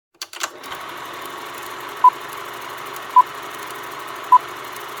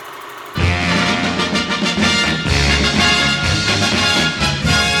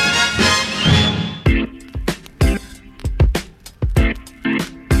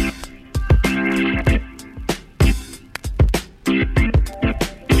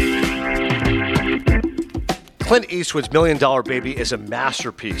Clint Eastwood's $1 Million Baby is a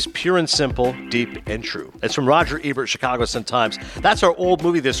masterpiece, pure and simple, deep and true. It's from Roger Ebert, Chicago Sun-Times. That's our old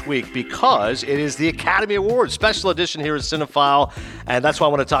movie this week because it is the Academy Awards special edition here at Cinephile, and that's why I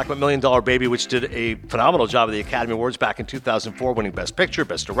want to talk about $1 Million Baby, which did a phenomenal job at the Academy Awards back in 2004, winning Best Picture,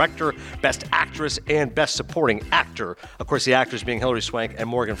 Best Director, Best Actress, and Best Supporting Actor. Of course, the actors being Hilary Swank and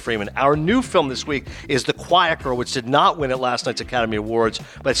Morgan Freeman. Our new film this week is The Quiet Girl, which did not win at last night's Academy Awards,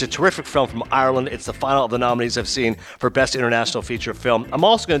 but it's a terrific film from Ireland. It's the final of the nominees I've seen for Best International Feature Film. I'm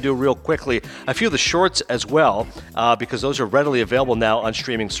also going to do real quickly a few of the shorts as well, because those are readily available now on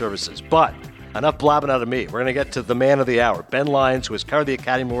streaming services. But enough blabbing out of me. We're going to get to the man of the hour, Ben Lyons, who has covered the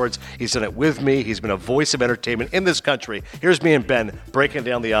Academy Awards. He's done it with me. He's been a voice of entertainment in this country. Here's me and Ben breaking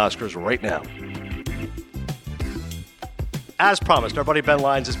down the Oscars right now. As promised, our buddy Ben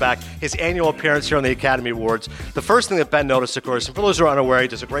Lyons is back, his annual appearance here on the Academy Awards. The first thing that Ben noticed, of course, and for those who are unaware, he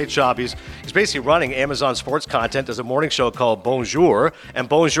does a great job. He's basically running Amazon sports content, does a morning show called Bonjour. And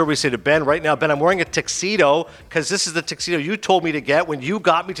Bonjour, we say to Ben, right now, Ben, I'm wearing a tuxedo because this is the tuxedo you told me to get when you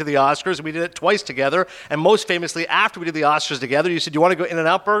got me to the Oscars, and we did it twice together. And most famously, after we did the Oscars together, you said, you want to go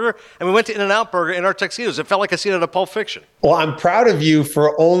In-N-Out Burger? And we went to In-N-Out Burger in our tuxedos. It felt like a scene out of Pulp Fiction. Well, I'm proud of you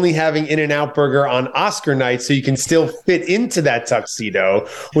for only having In-N-Out Burger on Oscar night so you can still fit into that tuxedo,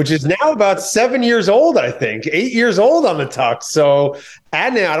 which is now about 7 years old, I think. 8 years old on the tux. So,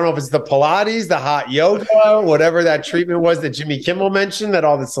 Adnan, I don't know if it's the Pilates, the hot yoga, whatever that treatment was that Jimmy Kimmel mentioned that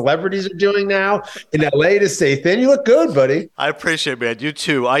all the celebrities are doing now in LA to stay thin. You look good, buddy. I appreciate it, man. You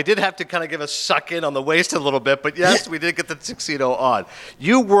too. I did have to kind of give a suck in on the waist a little bit, but yes, we did get the tuxedo on.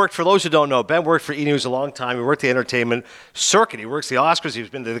 You worked, for those who don't know, Ben worked for E! News a long time. He worked the entertainment circuit. He works the Oscars. He's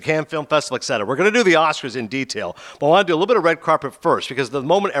been to the Cannes Film Festival, etc. We're going to do the Oscars in detail, but I want to do a little bit of red carpet first because the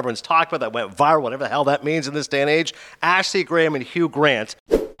moment everyone's talked about that went viral, whatever the hell that means in this day and age, Ashley Graham and Hugh Grant.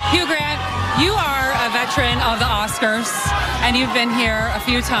 Hugh Grant, you are a veteran of the Oscars, and you've been here a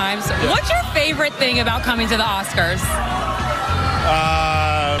few times. Yeah. What's your favorite thing about coming to the Oscars?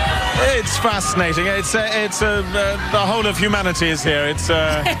 It's fascinating. The whole of humanity is here.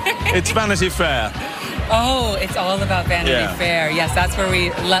 It's Vanity Fair. Oh, it's all about Vanity Fair. Yes, that's where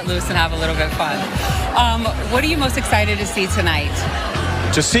we let loose and have a little bit of fun. What are you most excited to see tonight?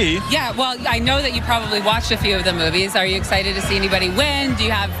 To see? Yeah, well, I know that you probably watched a few of the movies. Are you excited to see anybody win? Do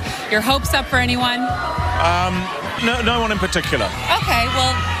you have your hopes up for anyone? No one in particular. Okay,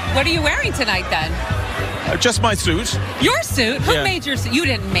 well, what are you wearing tonight then? Just my suit. Your suit? Who made your suit? You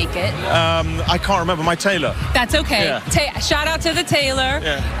didn't make it. I can't remember. My tailor. That's okay. Yeah. Shout out to the tailor.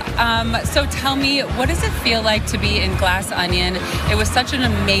 Yeah. So tell me, what does it feel like to be in Glass Onion? It was such an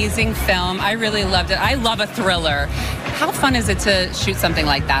amazing film. I really loved it. I love a thriller. How fun is it to shoot something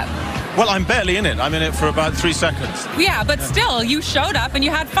like that? Well, I'm barely in it. I'm in it for about 3 seconds. Yeah, but still, you showed up and you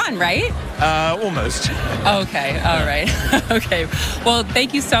had fun, right? Almost. Okay, all right. Okay, well,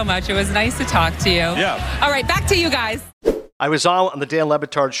 thank you so much. It was nice to talk to you. Yeah. All right, back to you guys. I was on the Dan Le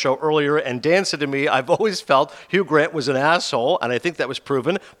Batard show earlier, and Dan said to me, I've always felt Hugh Grant was an asshole, and I think that was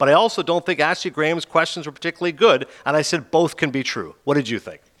proven, but I also don't think Ashley Graham's questions were particularly good, and I said both can be true. What did you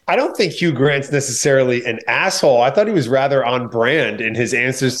think? I don't think Hugh Grant's necessarily an asshole. I thought he was rather on brand in his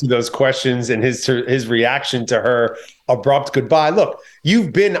answers to those questions and his reaction to her abrupt goodbye. Look,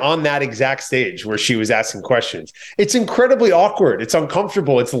 you've been on that exact stage where she was asking questions. It's incredibly awkward. It's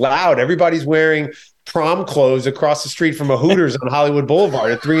uncomfortable. It's loud. Everybody's wearing prom clothes across the street from a Hooters on Hollywood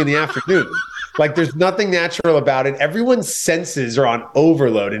Boulevard at 3 p.m. Like, there's nothing natural about it. Everyone's senses are on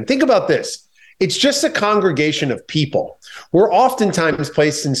overload. And think about this. It's just a congregation of people. We're oftentimes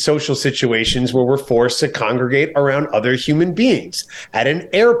placed in social situations where we're forced to congregate around other human beings at an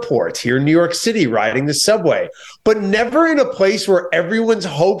airport here in New York City, riding the subway, but never in a place where everyone's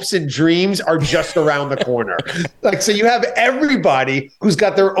hopes and dreams are just around the corner. Like, so you have everybody who's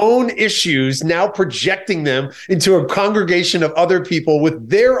got their own issues now projecting them into a congregation of other people with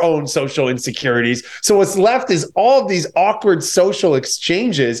their own social insecurities. So what's left is all of these awkward social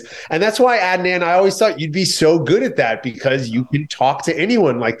exchanges. And that's why, Adnan, I always thought you'd be so good at that because you can talk to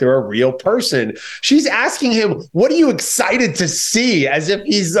anyone like they're a real person. She's asking him, what are you excited to see? As if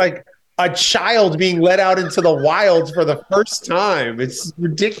he's like a child being let out into the wild for the first time. It's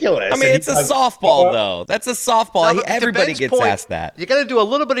ridiculous. I mean, it's a softball, though. That's a softball. No, everybody gets asked that. You got to do a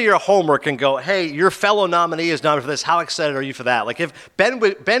little bit of your homework and go, hey, your fellow nominee is nominated for this. How excited are you for that? Like, if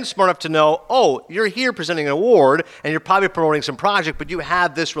Ben's smart enough to know, oh, you're here presenting an award and you're probably promoting some project, but you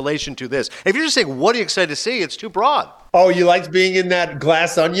have this relation to this. If you're just saying, what are you excited to see? It's too broad. Oh, you liked being in that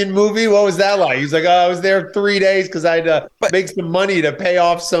Glass Onion movie? What was that like? He's like, oh, I was there 3 days because I had to make some money to pay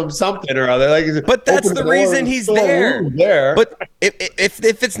off something or other. Like, but that's the reason he's there. But if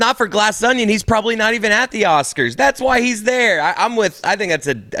it's not for Glass Onion, he's probably not even at the Oscars. That's why he's there. I think that's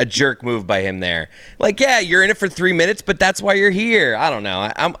a jerk move by him there. Like, yeah, you're in it for 3 minutes, but that's why you're here. I don't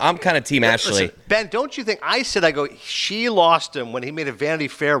know. I'm kind of Team Ashley. Listen, Ben, don't you think she lost him when he made a Vanity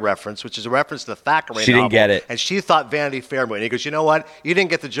Fair reference, which is a reference to the Thackeray novel. She didn't get it. And she thought Vanity Fair movie. And he goes, you know what? You didn't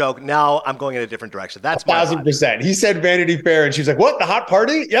get the joke. Now I'm going in a different direction. That's 1,000%. He said Vanity Fair, and she was like, what, the hot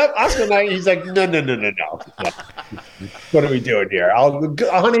party? Yep, Oscar night. He's like, no. What are we doing here?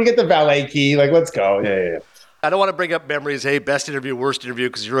 Honey, get the valet key. Like, let's go. Yeah. I don't want to bring up memories, hey, best interview, worst interview,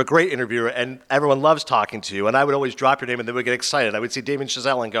 because you're a great interviewer, and everyone loves talking to you. And I would always drop your name, and they would get excited. I would see Damien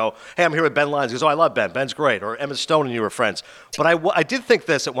Chazelle and go, hey, I'm here with Ben Lyons. He goes, oh, I love Ben. Ben's great. Or Emma Stone and you were friends. But I did think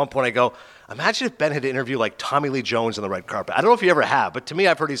this at one point. I go, imagine if Ben had to interview like Tommy Lee Jones on the red carpet. I don't know if you ever have, but to me,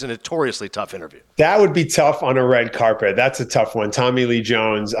 I've heard he's a notoriously tough interview. That would be tough on a red carpet. That's a tough one. Tommy Lee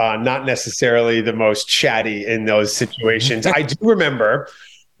Jones, not necessarily the most chatty in those situations. I do remember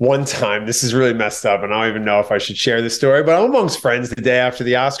one time, this is really messed up, and I don't even know if I should share this story, but I'm amongst friends the day after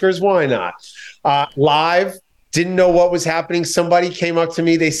the Oscars. Why not? Live, didn't know what was happening. Somebody came up to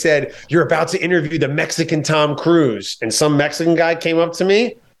me. They said, you're about to interview the Mexican Tom Cruise. And some Mexican guy came up to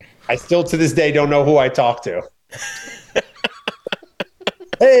me. I still to this day don't know who I talked to.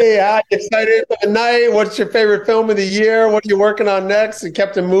 Hey, how excited for the night? What's your favorite film of the year? What are you working on next? And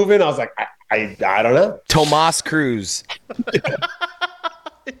kept him moving. I was like, I don't know. Tomas Cruz.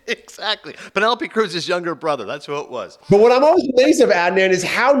 Exactly. Penelope Cruz's younger brother. That's who it was. But what I'm always amazed of, Adnan, is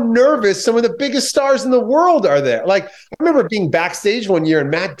how nervous some of the biggest stars in the world are there. Like, I remember being backstage one year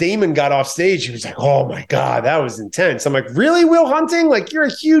and Matt Damon got off stage. He was like, oh my God, that was intense. I'm like, really, Will Hunting? Like, you're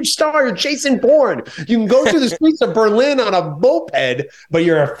a huge star. You're Jason Bourne. You can go through the streets of Berlin on a moped, but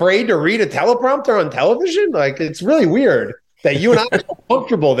you're afraid to read a teleprompter on television? Like, it's really weird that you and I are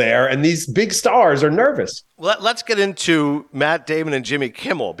comfortable there, and these big stars are nervous. Well, let's get into Matt Damon and Jimmy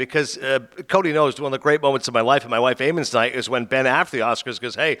Kimmel, because Cody knows one of the great moments of my life and my wife Eamon's night is when Ben, after the Oscars,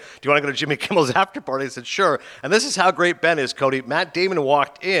 goes, hey, do you want to go to Jimmy Kimmel's after party? I said, sure. And this is how great Ben is, Cody. Matt Damon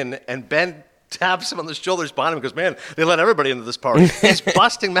walked in, and Ben taps him on the shoulders behind him and goes, man, they let everybody into this party. He's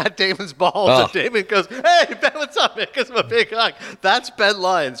busting Matt Damon's balls. Oh. And Damon goes, hey, Ben, what's up, man? Gives him a big hug. That's Ben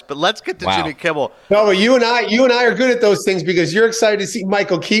Lyons. But let's get to Jimmy Kimmel. No, but you and I are good at those things because you're excited to see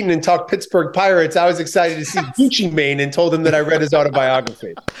Michael Keaton and talk Pittsburgh Pirates. I was excited to see Gucci Mane and told him that I read his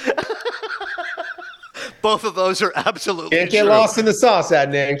autobiography. Both of those are absolutely Can't get lost in the sauce,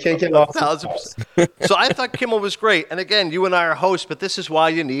 Adnan. Can't get lost. 1,000%. So I thought Kimmel was great. And again, you and I are hosts, but this is why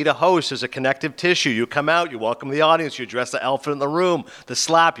you need a host as a connective tissue. You come out, you welcome the audience, you address the elephant in the room, the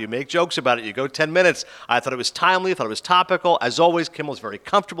slap, you make jokes about it, you go 10 minutes. I thought it was timely, I thought it was topical. As always, Kimmel's very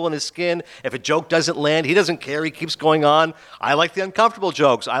comfortable in his skin. If a joke doesn't land, he doesn't care, he keeps going on. I like the uncomfortable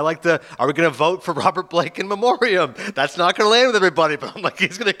jokes. I like are we going to vote for Robert Blake in memoriam? That's not going to land with everybody, but I'm like,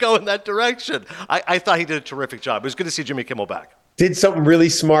 he's going to go in that direction. I thought he did a terrific job. It was good to see Jimmy Kimmel back. Did something really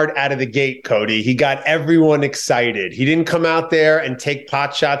smart out of the gate, Cody. He got everyone excited. He didn't come out there and take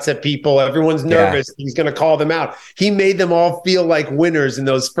pot shots at people. Everyone's nervous. Yeah. He's going to call them out. He made them all feel like winners in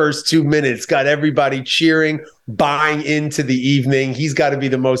those first 2 minutes, got everybody cheering, buying into the evening. He's got to be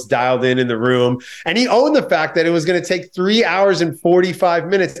the most dialed in the room. And he owned the fact that it was going to take 3 hours and 45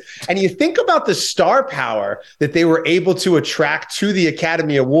 minutes. And you think about the star power that they were able to attract to the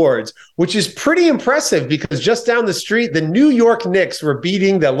Academy Awards, which is pretty impressive because just down the street, the New York Knicks were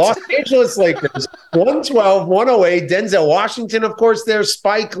beating the Los Angeles Lakers 112-108. Denzel Washington, of course, there,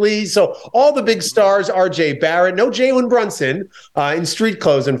 Spike Lee. So all the big stars, R.J. Barrett, no Jalen Brunson in street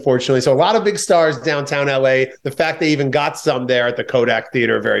clothes, unfortunately. So a lot of big stars downtown L.A. The fact they even got some there at the Kodak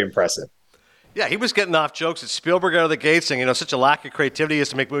Theater, very impressive. Yeah, he was getting off jokes at Spielberg out of the gate, saying, such a lack of creativity. He has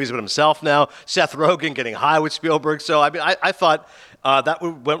to make movies with himself now. Seth Rogen getting high with Spielberg. So, I thought that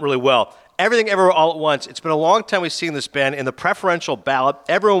went really well. Everything Everywhere All at Once. It's been a long time we've seen this, Ben. In the preferential ballot,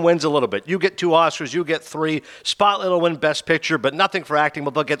 everyone wins a little bit. You get 2 Oscars, you get 3. Spotlight will win Best Picture, but nothing for acting,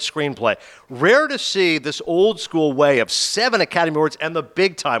 but they'll get screenplay. Rare to see this old school way of 7 Academy Awards and the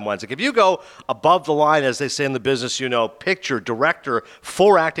big time ones. Like if you go above the line, as they say in the business, picture, director,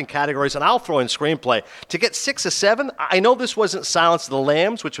 4 acting categories, and I'll throw in screenplay. To get 6 of 7, I know this wasn't Silence of the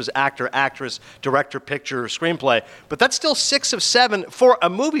Lambs, which was actor, actress, director, picture, screenplay, but that's still 6 of 7 for a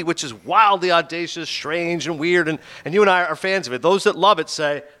movie, which is wild wildly audacious, strange, and weird. And you and I are fans of it. Those that love it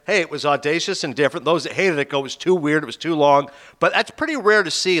say, hey, it was audacious and different. Those that hated it go, it was too weird, it was too long. But that's pretty rare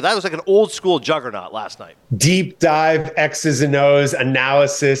to see. That was like an old school juggernaut last night. Deep dive X's and O's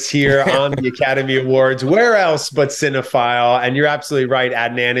analysis here on the Academy Awards. Where else but Cinephile? And you're absolutely right,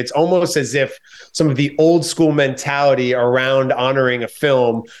 Adnan. It's almost as if some of the old school mentality around honoring a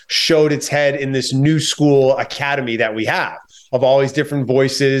film showed its head in this new school academy that we have, of all these different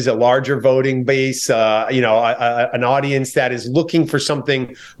voices, a larger voting base, an audience that is looking for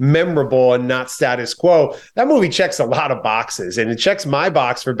something memorable and not status quo. That movie checks a lot of boxes, and it checks my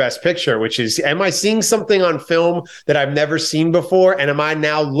box for Best Picture, which is, am I seeing something on film that I've never seen before? And am I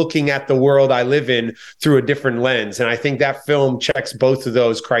now looking at the world I live in through a different lens? And I think that film checks both of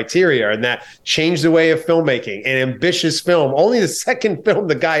those criteria, and that changed the way of filmmaking. An ambitious film, only the second film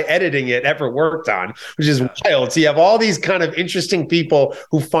the guy editing it ever worked on, which is wild. So you have all these kind of interesting people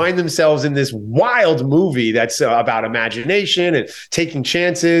who find themselves in this wild movie that's about imagination and taking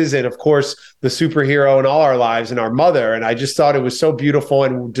chances, and of course the superhero in all our lives and our mother. And I just thought it was so beautiful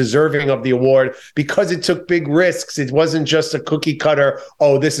and deserving of the award because it took big risks. It wasn't just a cookie cutter,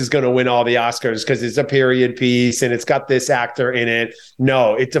 oh, this is going to win all the Oscars because it's a period piece and it's got this actor in it.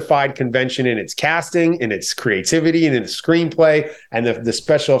 No, it defied convention in its casting, in its creativity, and in its screenplay, and the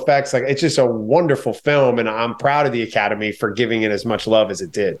special effects. Like, it's just a wonderful film, and I'm proud of the Academy for giving it as much love as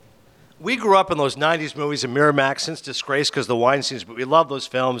it did. We grew up in those 90s movies in Miramax, since disgraced because of the Weinsteins, but we love those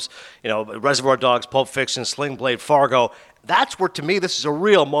films, Reservoir Dogs, Pulp Fiction, Sling Blade, Fargo. That's where, to me, this is a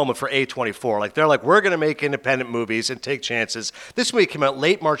real moment for A24. Like, they're like, we're going to make independent movies and take chances. This movie came out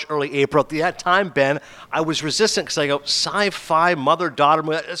late March, early April. At that time, Ben, I was resistant because I go, sci-fi, mother-daughter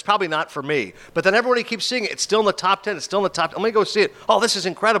movie, it's probably not for me. But then everybody keeps seeing it. It's still in the top 10. It's still in the top 10. I'm going to go see it. Oh, this is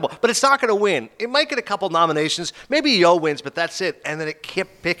incredible. But it's not going to win. It might get a couple nominations. Maybe Yo wins, but that's it. And then it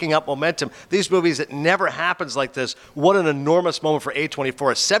kept picking up momentum. These movies, it never happens like this. What an enormous moment for A24.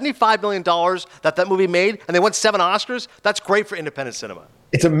 $75 million that movie made, and they won 7 Oscars. That's great for independent cinema.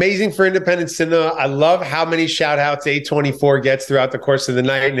 It's amazing for independent cinema. I love how many shout outs A24 gets throughout the course of the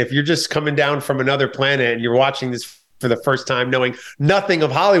night. And if you're just coming down from another planet and you're watching this for the first time, knowing nothing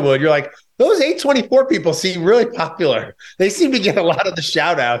of Hollywood, you're like, those A24 people seem really popular. They seem to get a lot of the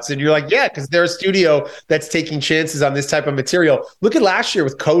shout outs. And you're like, yeah, because they're a studio that's taking chances on this type of material. Look at last year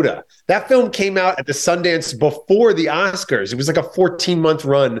with Coda. That film came out at the Sundance before the Oscars. It was like a 14-month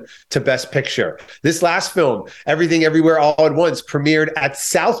run to Best Picture. This last film, Everything Everywhere All at Once, premiered at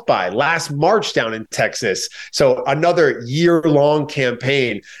South by last March down in Texas. So another year-long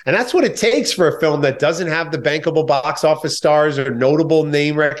campaign. And that's what it takes for a film that doesn't have the bankable box office stars or notable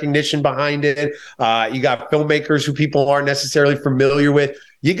name recognition behind it. You got filmmakers who people aren't necessarily familiar with.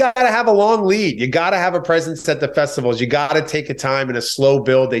 You got to have a long lead. You got to have a presence at the festivals. You got to take a time and a slow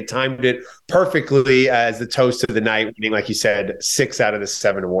build. They timed it perfectly as the toast of the night, winning, like you said, 6 out of the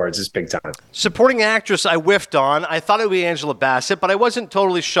 7 awards. It's big time. Supporting actress I whiffed on. I thought it would be Angela Bassett, but I wasn't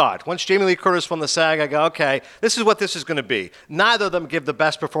totally shocked. Once Jamie Lee Curtis won the SAG, I go, okay, this is what this is going to be. Neither of them give the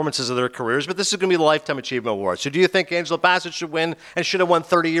best performances of their careers, but this is going to be the Lifetime Achievement Award. So do you think Angela Bassett should win and should have won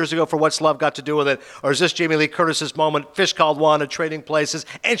 30 years ago for What's Love Got to Do with It? Or is this Jamie Lee Curtis's moment, Fish Called Wanda, Trading Places,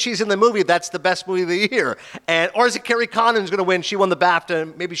 and she's in the movie that's the best movie of the year? Or is it Carrie Condon's going to win? She won the BAFTA,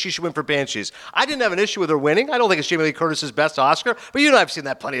 and maybe she should win for Banshees. I didn't have an issue with her winning. I don't think it's Jamie Lee Curtis's best Oscar, but you know I've seen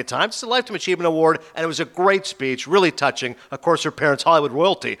that plenty of times. It's a Lifetime Achievement Award, and it was a great speech, really touching. Of course, her parents, Hollywood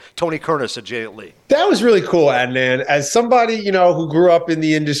royalty, Tony Curtis and Janet Leigh. That was really cool, Adnan. As somebody, who grew up in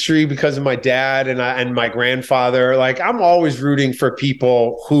the industry because of my dad and my grandfather, like, I'm always rooting for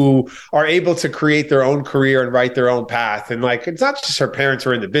people who are able to create their own career and write their own path. And like, it's not just her parents who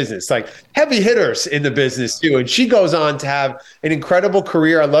are in the business, like heavy hitters in the business too. And she goes on to have an incredible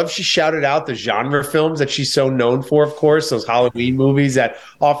career. I love she shouted out the genre films that she's so known for, of course, those Halloween movies that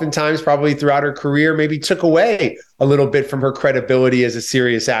oftentimes probably throughout her career maybe took away a little bit from her credibility as a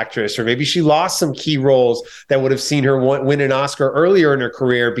serious actress, or maybe she lost some key roles that would have seen her win an Oscar earlier in her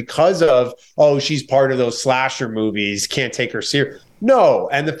career because of, oh, she's part of those slasher movies, can't take her serious. No.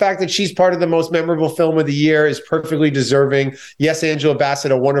 And the fact that she's part of the most memorable film of the year is perfectly deserving. Yes, Angela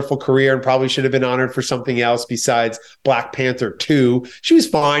Bassett, a wonderful career and probably should have been honored for something else besides Black Panther 2. She was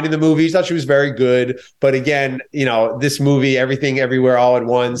fine in the movie. I thought she was very good. But again, this movie, Everything Everywhere All at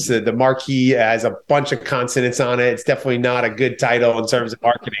Once, the marquee has a bunch of consonants on it. It's definitely not a good title in terms of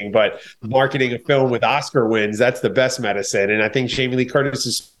marketing, but marketing a film with Oscar wins, that's the best medicine. And I think Jamie Lee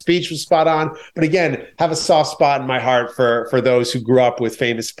Curtis's speech was spot on. But again, have a soft spot in my heart for those who grew up with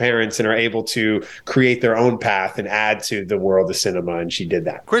famous parents and are able to create their own path and add to the world of cinema. And she did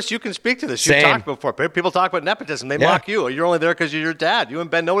that. Chris, you can speak to this. You've talked before. People talk about nepotism. They mock you. You're only there because you're your dad. You and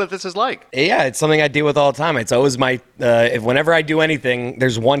Ben know what this is like. Yeah, it's something I deal with all the time. It's always my, whenever I do anything,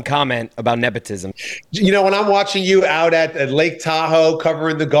 there's one comment about nepotism. You know, when I'm watching you out at Lake Tahoe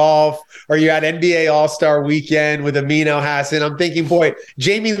covering the golf, or you're at NBA All-Star Weekend with Amin Elhassan, I'm thinking, boy,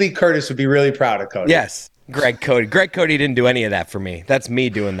 Jamie Lee Curtis would be really proud of Cody. Yes. Greg Cody didn't do any of that for me. That's me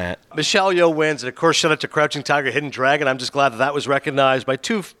doing that. Michelle Yeoh wins, and of course, shout out to Crouching Tiger, Hidden Dragon. I'm just glad that was recognized by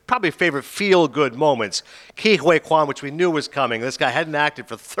two probably favorite feel-good moments. Ke Huy Quan, which we knew was coming. This guy hadn't acted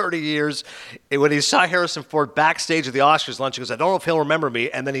for 30 years. When he saw Harrison Ford backstage at the Oscars lunch, he goes, I don't know if he'll remember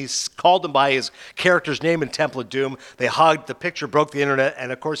me. And then he called him by his character's name in Temple of Doom. They hugged. The picture broke the internet.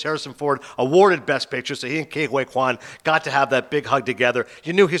 And of course, Harrison Ford awarded Best Picture. So he and Ke Huy Quan got to have that big hug together.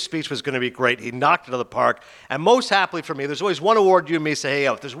 You knew his speech was going to be great. He knocked it out of the park. And most happily for me, there's always one award you and me say,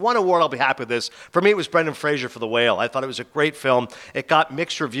 hey, if there's one award, I'll be happy with this. For me, it was Brendan Fraser for The Whale. I thought it was a great film. It got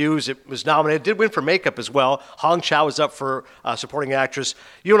mixed reviews. It was nominated. It did win for makeup as well. Hong Chow was up for supporting actress.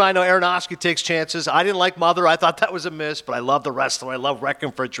 You and I know Aronofsky takes chances. I didn't like Mother. I thought that was a miss, but I love the rest of it. I love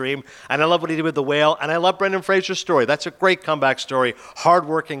Requiem for a Dream, and I love what he did with The Whale, and I love Brendan Fraser's story. That's a great comeback story.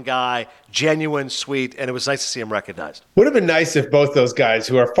 Hardworking guy, genuine, sweet, and it was nice to see him recognized. Would have been nice if both those guys,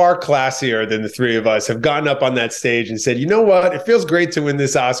 who are far classier than the three of us, have gotten up on that stage and said, you know what? It feels great to win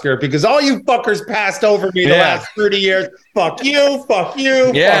this Oscar because all you fuckers passed over me the last 30 years. Fuck you. Fuck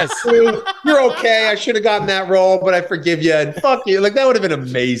you. Yes. Fuck you. You're okay. I should have gotten that role, but I forgive you. And fuck you. Like, that would have been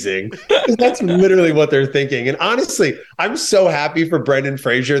amazing. That's literally what they're thinking. And honestly, I'm so happy for Brendan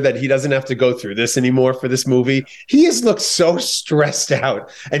Fraser that he doesn't have to go through this anymore for this movie. He has looked so stressed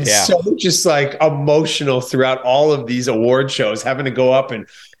out and so just like emotional throughout all of these award shows, having to go up and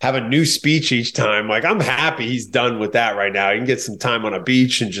have a new speech each time. Like, I'm happy he's done with that right now. He can get some time on a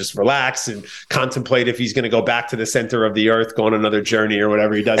beach and just relax and contemplate if he's going to go back to the center of the earth, go on another journey or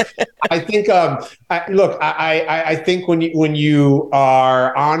whatever he does. I think, I think when you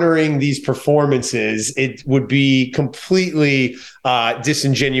are honoring these performances, it would be completely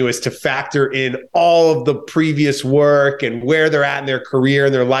disingenuous to factor in all of the previous work and where they're at in their career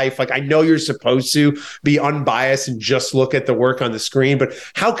and their life. Like, I know you're supposed to be unbiased and just look at the work on the screen, but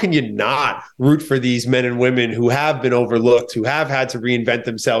how can you not root for these men and women who have been overlooked, who have had to reinvent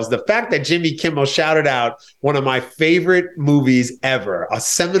themselves? The fact that Jimmy Kimmel shouted out one of my favorite movies ever, a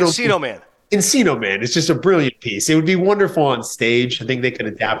seminal Encino Man. Encino Man. It's just a brilliant piece. It would be wonderful on stage. I think they could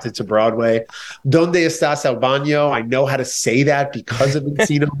adapt it to Broadway. Donde estás el baño? I know how to say that because of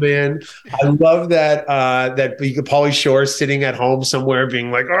Encino Man. I love that Pauly Shore sitting at home somewhere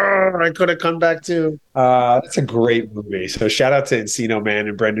being like, oh, I could have come back too. That's a great movie. So shout out to Encino Man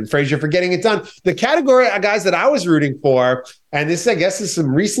and Brendan Fraser for getting it done. The category, guys, that I was rooting for, and this, I guess, is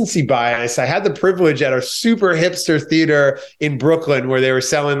some recency bias. I had the privilege at a super hipster theater in Brooklyn where they were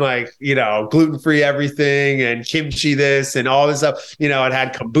selling, like, you know, gluten-free everything and kimchi this and all this stuff. You know, it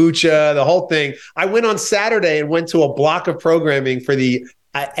had kombucha, the whole thing. I went on Saturday and went to a block of programming for the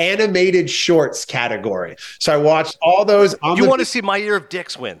animated shorts category. So I watched all those. You want to see My Year of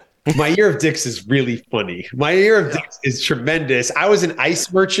Dicks win? My Year of Dicks is really funny. My Year of Dicks is tremendous. I was an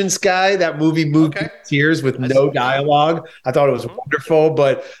Ice Merchants guy. That movie moved me to tears with no dialogue. I thought it was wonderful.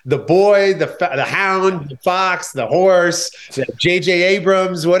 But the boy, the hound, the fox, the horse, J.J.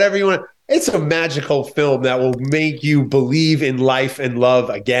 Abrams, whatever you want. It's a magical film that will make you believe in life and love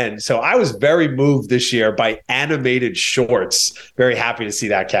again. So I was very moved this year by animated shorts. Very happy to see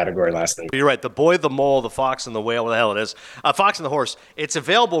that category last night. You're right. The Boy, the Mole, the Fox, and the Whale, what the hell it is. Fox and the Horse. It's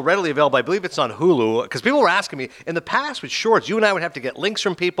readily available. I believe it's on Hulu. Because people were asking me, in the past with shorts, you and I would have to get links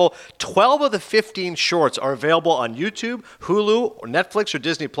from people. 12 of the 15 shorts are available on YouTube, Hulu, or Netflix, or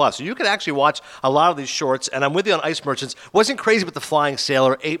Disney+. So you can actually watch a lot of these shorts. And I'm with you on Ice Merchants. Wasn't crazy with the Flying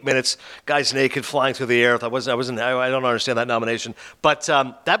Sailor, 8 minutes. Guys naked flying through the air. I don't understand that nomination. But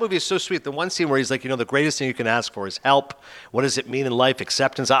that movie is so sweet. The one scene where he's like, the greatest thing you can ask for is help. What does it mean in life?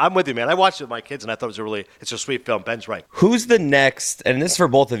 Acceptance. I'm with you, man. I watched it with my kids, and I thought it's a sweet film. Ben's right. Who's the next, and this is for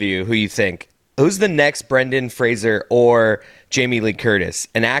both of you, who you think, who's the next Brendan Fraser or Jamie Lee Curtis?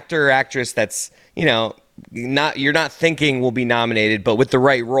 An actor or actress that's, you're not thinking will be nominated, but with the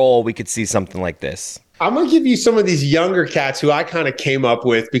right role, we could see something like this. I'm going to give you some of these younger cats who I kind of came up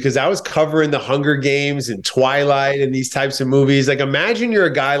with because I was covering the Hunger Games and Twilight and these types of movies. Like, imagine you're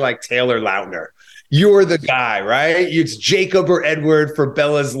a guy like Taylor Lautner. you're the guy, right? It's Jacob or Edward for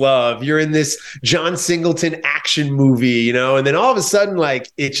Bella's Love. You're in this John Singleton action movie, and then all of a sudden, like,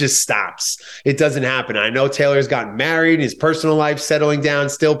 it just stops. It doesn't happen. I know Taylor's gotten married, his personal life settling down,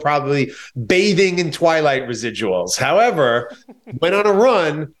 still probably bathing in Twilight residuals. However, went on a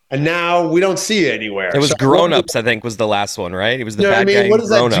run, and now we don't see it anywhere. It was Grown Ups, I think, was the last one, right? He was the bad guy. What does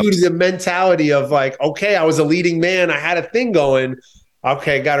that do to the mentality of, like, okay, I was a leading man, I had a thing going.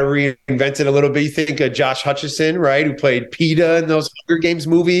 Okay, got to reinvent it a little bit. You think of Josh Hutcherson, right, who played PETA in those Hunger Games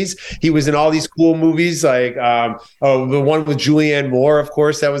movies. He was in all these cool movies, like the one with Julianne Moore, of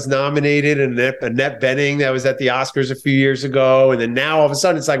course, that was nominated, and Annette Bening that was at the Oscars a few years ago. And then now all of a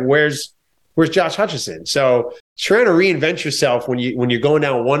sudden, it's like, where's Josh Hutcherson? So trying to reinvent yourself when you're going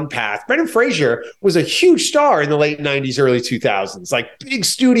down one path. Brendan Fraser was a huge star in the late 90s, early 2000s, like big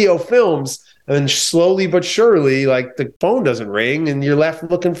studio films. And then slowly but surely, like, the phone doesn't ring and you're left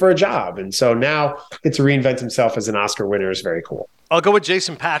looking for a job. And so now get to reinvent himself as an Oscar winner is very cool. I'll go with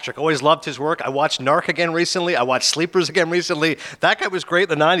Jason Patric. Always loved his work. I watched Narc again recently. I watched Sleepers again recently. That guy was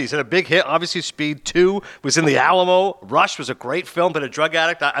great in the 90s. Had a big hit. Obviously, Speed 2 was in the Alamo. Rush was a great film, but a drug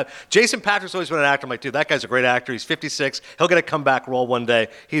addict. Jason Patric's always been an actor. I'm like, dude, that guy's a great actor. He's 56. He'll get a comeback role one day.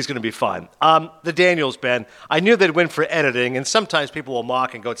 He's going to be fine. The Daniels, Ben. I knew they'd win for editing, and sometimes people will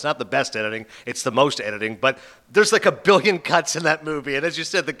mock and go, it's not the best editing. It's the most editing. But there's like a billion cuts in that movie. And as you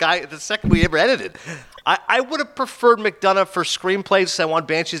said, the second we ever edited, I would have preferred McDonough for screenplays. I want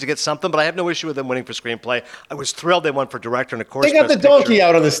Banshees to get something, but I have no issue with them winning for screenplay. I was thrilled they won for director, and of course, they got the donkey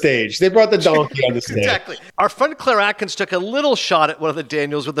out on the stage. They brought the donkey on the stage. Exactly. Our friend Claire Atkins took a little shot at one of the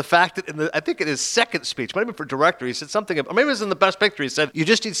Daniels with the fact that I think in his second speech, might have been for director, he said something, or maybe it was in the Best Picture, he said, you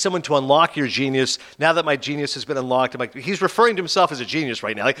just need someone to unlock your genius. Now that my genius has been unlocked, I'm like, he's referring to himself as a genius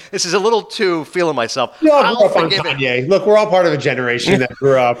right now. Like, this is a little too feeling myself. We all grew up on Kanye. Look, we're all part of a generation that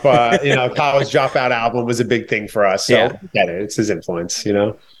grew up, College Dropout album was a big thing for us. So get it. It's his influence,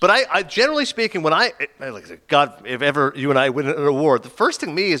 But I generally speaking, when God, if ever you and I win an award, the first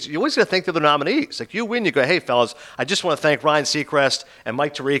thing me is you always got to thank the other nominees. Like, you win, you go, hey fellas, I just want to thank Ryan Seacrest and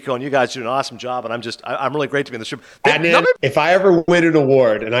Mike Tirico, and you guys do an awesome job, and I'm really great to be in this room. If I ever win an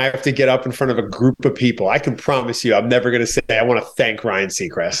award and I have to get up in front of a group of people, I can promise you I'm never going to say I want to thank Ryan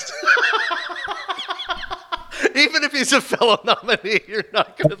Seacrest. Even if he's a fellow nominee, you're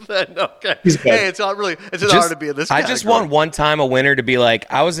not going to say, okay. Hey, it's not really, it's an honor to be in this category. I just want one time a winner to be like,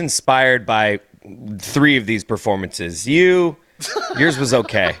 I was inspired by 3 of these performances. Yours was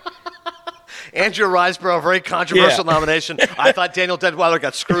okay. Andrea Riseborough, very controversial nomination. I thought Daniel Deadwyler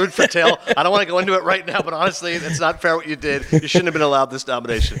got screwed for Tail. I don't want to go into it right now, but honestly, it's not fair what you did. You shouldn't have been allowed this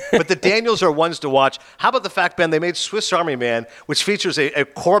nomination. But the Daniels are ones to watch. How about the fact, Ben, they made Swiss Army Man, which features a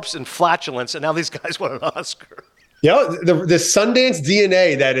corpse in flatulence, and now these guys won an Oscar. The Sundance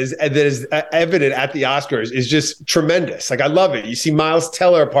DNA that is evident at the Oscars is just tremendous. Like, I love it. You see Miles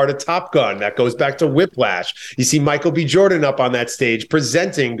Teller, part of Top Gun, that goes back to Whiplash. You see Michael B. Jordan up on that stage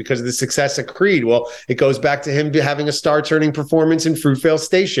presenting because of the success of Creed. Well, it goes back to him having a star-turning performance in Fruitvale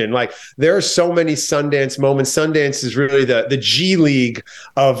Station. Like, there are so many Sundance moments. Sundance is really the G League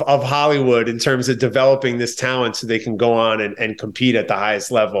of Hollywood in terms of developing this talent so they can go on and compete at the highest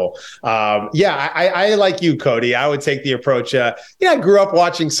level. I like you, Cody. I would take the approach. I grew up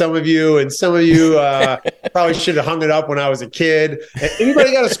watching some of you, and some of you probably should have hung it up when I was a kid.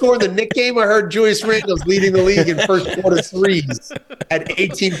 Anybody got a score in the Knick game? I heard Julius Randle's leading the league in first quarter threes at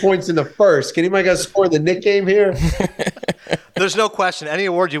 18 points in the first. Can anybody got a score in the Knick game here? There's no question. Any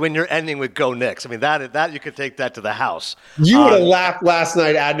award you win, you're ending with Go Knicks. I mean, that you could take that to the house. You would have laughed last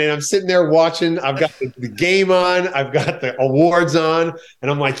night, Adnan. I'm sitting there watching. I've got the game on. I've got the awards on, and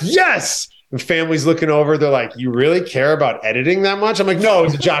I'm like, yes. And family's looking over. They're like, you really care about editing that much? I'm like, no,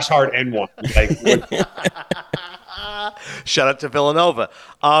 it's a Josh Hart N1. Like, shout out to Villanova.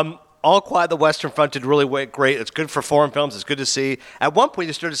 All Quiet on the Western Front did really great. It's good for foreign films. It's good to see. At one point,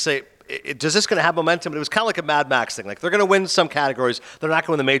 you started to say, does this going to have momentum? But it was kind of like a Mad Max thing. Like, they're going to win some categories. They're not going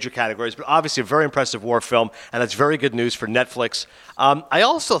to win the major categories. But obviously a very impressive war film, and that's very good news for Netflix. I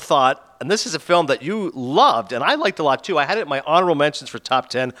also thought, and this is a film that you loved, and I liked a lot too. I had it in my honorable mentions for top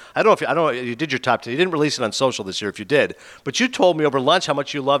 10. I don't know if you did your top 10. You didn't release it on social this year if you did. But you told me over lunch how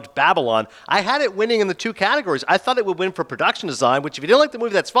much you loved Babylon. I had it winning in the 2 categories. I thought it would win for production design, which if you didn't like the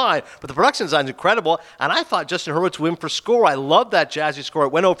movie, that's fine. But the production design is incredible. And I thought Justin Hurwitz would win for score. I loved that jazzy score.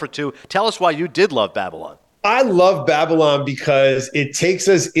 It went 0 for 2. Tell us why you did love Babylon. I love Babylon because it takes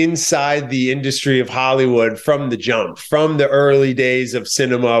us inside the industry of Hollywood from the jump, from the early days of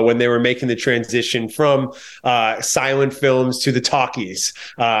cinema when they were making the transition from silent films to the talkies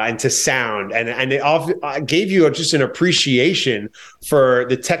and to sound. And it gave you just an appreciation for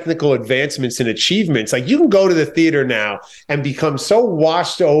the technical advancements and achievements. Like, you can go to the theater now and become so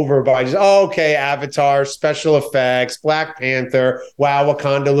washed over by just, okay, Avatar, special effects, Black Panther, wow,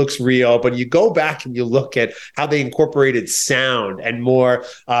 Wakanda looks real. But you go back and you look at how they incorporated sound and more,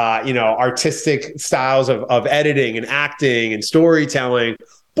 artistic styles of editing and acting and storytelling.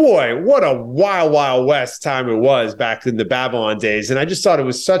 Boy, what a wild, wild west time it was back in the Babylon days. And I just thought it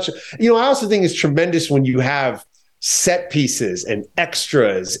was I also think it's tremendous when you have set pieces and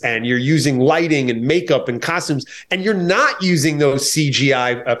extras and you're using lighting and makeup and costumes and you're not using those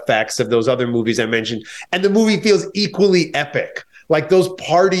CGI effects of those other movies I mentioned. And the movie feels equally epic. Like those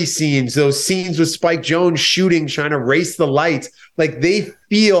party scenes, those scenes with Spike Jonze shooting, trying to race the lights, like they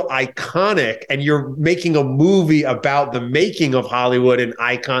feel iconic. And you're making a movie about the making of Hollywood and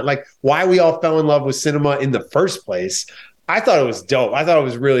icon, like why we all fell in love with cinema in the first place. I thought it was dope. I thought it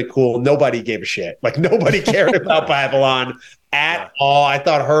was really cool. Nobody gave a shit. Like nobody cared about Babylon at all. I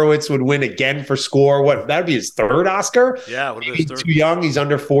thought Hurwitz would win again for score. That'd be his third Oscar? Yeah, he's too young. He's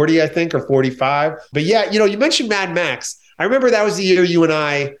under 40, I think, or 45. But yeah, you mentioned Mad Max. I remember that was the year you and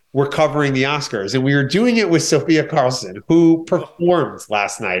I were covering the Oscars, and we were doing it with Sophia Carlson, who performed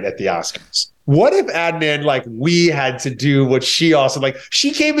last night at the Oscars. What if, Adnan, we had to do what she also,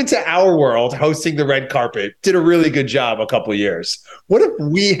 she came into our world hosting the red carpet, did a really good job a couple years. What if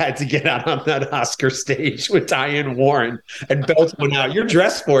we had to get out on that Oscar stage with Diane Warren and belt one out? You're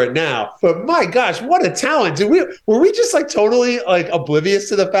dressed for it now. But my gosh, what a talent. Were we just totally oblivious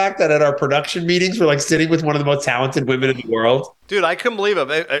to the fact that at our production meetings, we're sitting with one of the most talented women in the world? Dude, I couldn't believe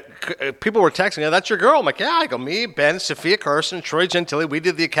it. People were texting, that's your girl. I'm like, yeah. I go, me, Ben, Sophia Carson, Troy Gentili. We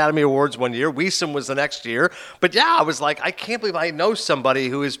did the Academy Awards one year. Wiesem was the next year. But yeah, I was like, I can't believe I know somebody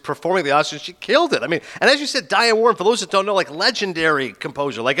who is performing the Oscars. She killed it. I mean, and as you said, Diane Warren, for those that don't know, legendary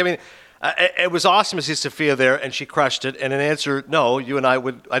composer. It was awesome to see Sophia there, and she crushed it. And in answer, no, you and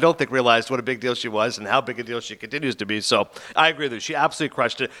I don't think realized what a big deal she was and how big a deal she continues to be. So I agree with you. She absolutely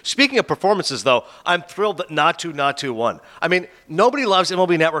crushed it. Speaking of performances, though, I'm thrilled that Naatu won. I mean, nobody loves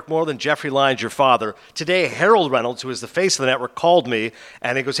MLB Network more than Jeffrey Lyons, your father. Today, Harold Reynolds, who is the face of the network, called me,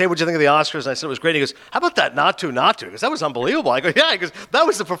 and he goes, hey, what'd you think of the Oscars? And I said, it was great. He goes, how about that Naatu? Because that was unbelievable. I go, yeah, because that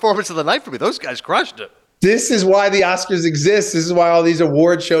was the performance of the night for me. Those guys crushed it. This is why the Oscars exist. This is why all these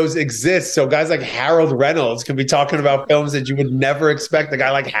award shows exist. So guys like Harold Reynolds can be talking about films that you would never expect a guy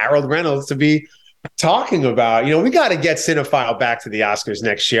like Harold Reynolds to be talking about. We got to get Cinephile back to the Oscars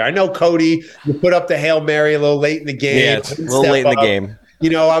next year. I know, Cody, you put up the Hail Mary a little late in the game. Yeah, it's a little late in the game.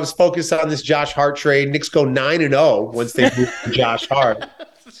 I was focused on this Josh Hart trade. Knicks go 9-0 once they move to Josh Hart.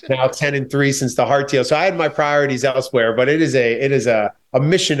 Now 10-3 since the Hart deal. So I had my priorities elsewhere, but it is a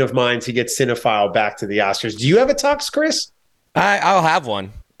mission of mine to get Cinephile back to the Oscars. Do you have a tux, Chris? I'll have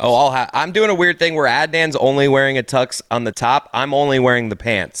one. I'm doing a weird thing where Adnan's only wearing a tux on the top. I'm only wearing the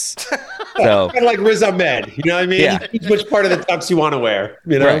pants. So kind of like Riz Ahmed, you know what I mean? Yeah. You choose which part of the tux you want to wear,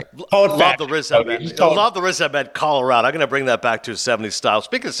 Right. Love the Riz Ahmed. Love the Riz Ahmed Colorado. I'm going to bring that back to 70s style.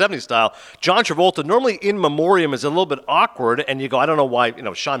 Speaking of 70s style, John Travolta, normally in memoriam, is a little bit awkward, and you go, I don't know why,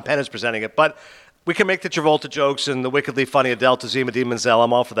 Sean Penn is presenting it, but we can make the Travolta jokes and the wickedly funny Adele Dazeem, Idina Menzel.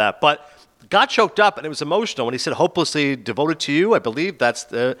 I'm all for that. But got choked up, and it was emotional when he said "Hopelessly Devoted to You." I believe that's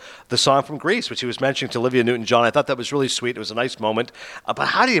the song from Grease, which he was mentioning to Olivia Newton-John. I thought that was really sweet. It was a nice moment. But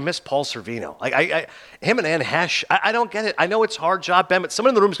how do you miss Paul Sorvino? Him and Anne Hesh, I don't get it. I know it's a hard job, Ben, but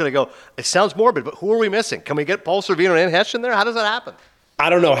someone in the room is going to go, it sounds morbid, but who are we missing? Can we get Paul Sorvino and Anne Hesh in there? How does that happen? I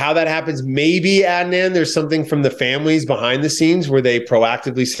don't know how that happens. Maybe, Adnan, there's something from the families behind the scenes where they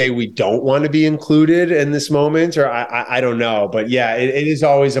proactively say we don't want to be included in this moment, or I don't know. But yeah, it is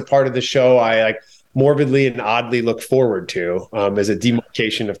always a part of the show I morbidly and oddly look forward to as a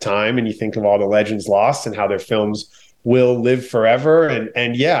demarcation of time. And you think of all the legends lost and how their films will live forever.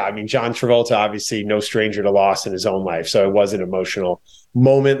 And yeah, I mean, John Travolta, obviously no stranger to loss in his own life. So it was an emotional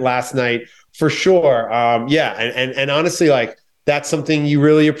moment last night for sure. Yeah. And honestly, that's something you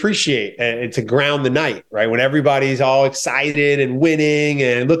really appreciate, and to ground the night, right? When everybody's all excited and winning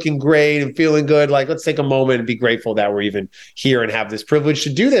and looking great and feeling good, let's take a moment and be grateful that we're even here and have this privilege to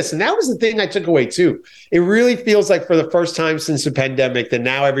do this. And that was the thing I took away too. It really feels like for the first time since the pandemic that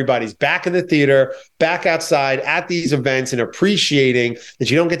now everybody's back in the theater, back outside at these events, and appreciating that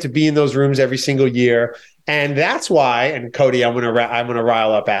you don't get to be in those rooms every single year. And that's why, and Cody, I'm gonna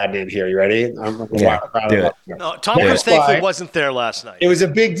rile up Adnan here. You ready? I'm gonna rile him up here. No, Tom Cruise thankfully wasn't there last night. It was a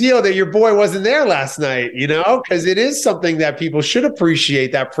big deal that your boy wasn't there last night, because it is something that people should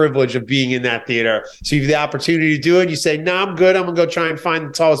appreciate, that privilege of being in that theater. So you have the opportunity to do it. You say, no, I'm good. I'm gonna go try and find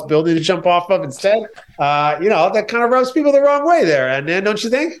the tallest building to jump off of instead. That kind of rubs people the wrong way there. And then, don't you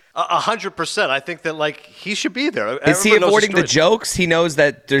think? 100%. I think that he should be there. Is he avoiding the jokes? He knows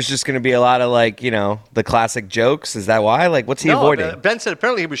that there's just going to be a lot of the classic jokes. Is that why? What's he avoiding? Ben said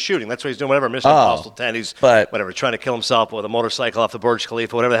apparently he was shooting. That's what he's doing. Whatever, Mission Impossible 10. He's trying to kill himself with a motorcycle off the Burj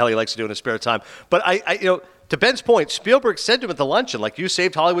Khalifa, whatever the hell he likes to do in his spare time. But to Ben's point, Spielberg said to him at the luncheon, you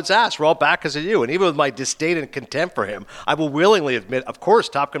saved Hollywood's ass. We're all back because of you. And even with my disdain and contempt for him, I will willingly admit, of course,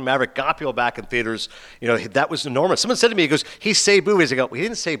 Top Gun Maverick got people back in theaters. That was enormous. Someone said to me, he goes, he saved movies. I go, he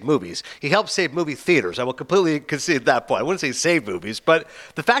didn't save movies. He helped save movie theaters. I will completely concede that point. I wouldn't say he saved movies, but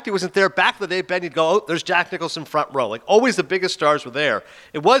the fact he wasn't there back in the day, Ben, you'd go, oh, there's Jack Nicholson front row. Always the biggest stars were there.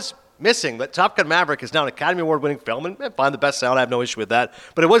 It was missing, but Top Gun Maverick is now an Academy Award-winning film, and find the best sound. I have no issue with that.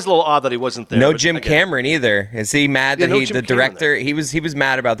 But it was a little odd that he wasn't there. No Jim Cameron either. Is he mad that the director? He was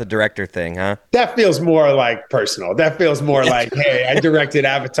mad about the director thing, huh? That feels more personal. That feels more hey, I directed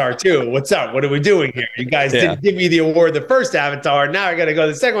Avatar 2. What's up? What are we doing here? You guys didn't give me the award the first Avatar. Now I got to go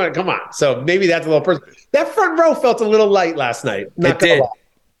to the second one. Come on. So maybe that's a little personal. That front row felt a little light last night. It did. Yeah.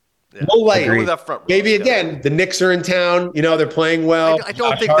 No light. Maybe again, the Knicks are in town. They're playing well. I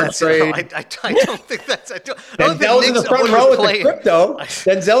don't think that's. I don't think that's. Denzel's in the front row with the crypto.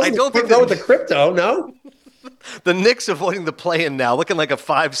 Denzel's in the front row with the crypto. No. The Knicks avoiding the play-in now, looking like a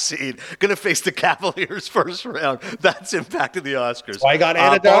 5 seed, going to face the Cavaliers first round. That's impacted the Oscars. Well, I got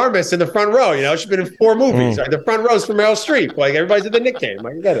Anna de Armas in the front row. She's been in 4 movies. The front row's from Meryl Streep. Everybody's at the Knicks game. I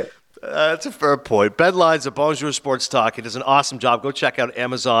can get it. That's a fair point. Ben Lyons of Bonjour Sports Talk. He does an awesome job. Go check out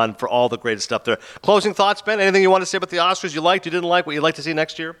Amazon for all the greatest stuff there. Closing thoughts, Ben? Anything you want to say about the Oscars you liked, you didn't like, what you'd like to see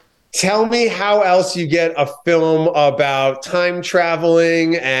next year? Tell me how else you get a film about time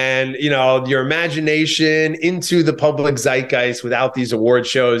traveling and, your imagination into the public zeitgeist without these award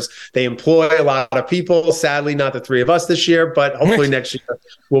shows. They employ a lot of people. Sadly, not the 3 of us this year, but hopefully next year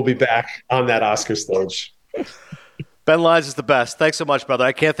we'll be back on that Oscar stage. Ben Lyons is the best. Thanks so much, brother.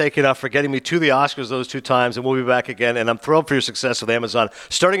 I can't thank you enough for getting me to the Oscars those 2 times, and we'll be back again. And I'm thrilled for your success with Amazon.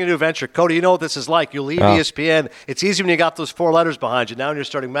 Starting a new venture. Cody, you know what this is like. You leave ESPN. It's easy when you got those 4 letters behind you. Now when you're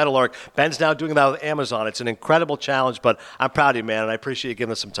starting Meadowlark, Ben's now doing that with Amazon. It's an incredible challenge, but I'm proud of you, man, and I appreciate you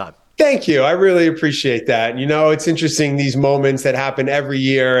giving us some time. Thank you. I really appreciate that. It's interesting, these moments that happen every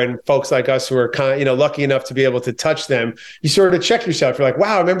year, and folks like us who are lucky enough to be able to touch them, you sort of check yourself. You're like,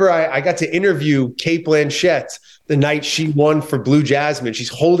 wow, remember I got to interview Cate Blanchett the night she won for Blue Jasmine. She's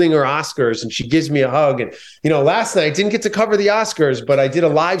holding her Oscars and she gives me a hug. And, last night I didn't get to cover the Oscars, but I did a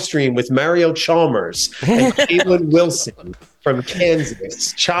live stream with Mario Chalmers and Caitlin Wilson from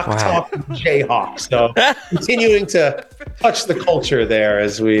Kansas, Choctaw Jayhawk. So continuing to touch the culture there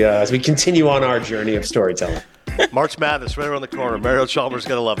as we continue on our journey of storytelling. March Madness right around the corner. Mario Chalmers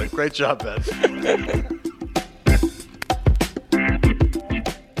going to love it. Great job, Ben.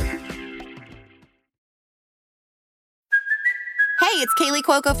 Hey, it's Kaylee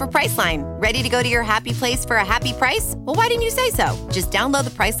Cuoco for Priceline. Ready to go to your happy place for a happy price? Well, why didn't you say so? Just download the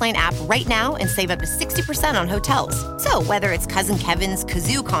Priceline app right now and save up to 60% on hotels. So whether it's Cousin Kevin's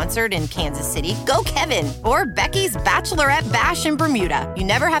Kazoo Concert in Kansas City, go Kevin, or Becky's Bachelorette Bash in Bermuda, you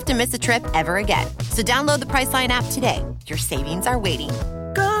never have to miss a trip ever again. So download the Priceline app today. Your savings are waiting.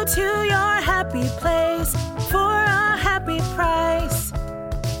 Go to your happy place for a happy price.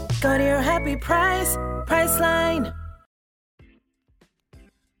 Go to your happy price, Priceline.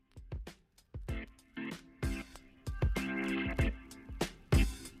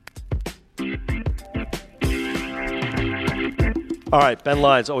 All right, Ben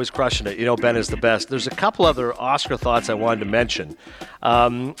Lyons, always crushing it. Ben is the best. There's a couple other Oscar thoughts I wanted to mention.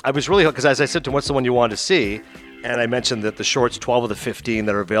 I was really, because as I said to him, what's the one you wanted to see? And I mentioned that the shorts, 12 of the 15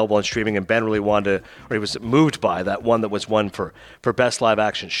 that are available on streaming, and Ben really wanted to, or he was moved by that one that was won for Best Live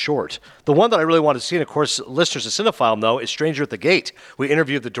Action Short. The one that I really wanted to see, and of course, listeners of Cinephile know, is Stranger at the Gate. We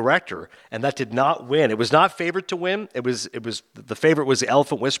interviewed the director, and that did not win. It was not favored to win. It was the favorite was The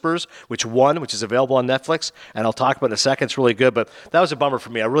Elephant Whisperers, which won, which is available on Netflix, and I'll talk about it in a second. It's really good, but that was a bummer for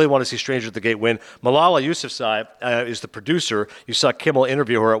me. I really want to see Stranger at the Gate win. Malala Yousafzai is the producer. You saw Kimmel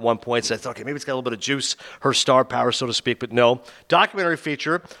interview her at one point, so I thought, okay, maybe it's got a little bit of juice, her star power, so to speak, but no. Documentary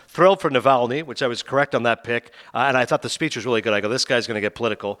feature, thrilled for Navalny, which I was correct on that pick, and I thought the speech was really good. I go, this guy's going to get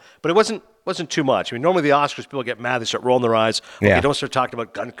political, but it wasn't wasn't too much. I mean, normally the Oscars, people get mad, they start rolling their eyes. Okay, don't start talking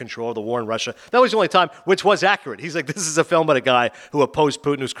about gun control, the war in Russia. That was the only time, which was accurate. He's like, this is a film about a guy who opposed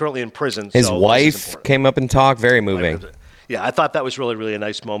Putin, who's currently in prison. His wife came up and talked. Very moving. Yeah, I thought that was really, really a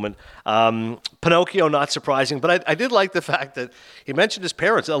nice moment. Pinocchio, not surprising, but I did like the fact that he mentioned his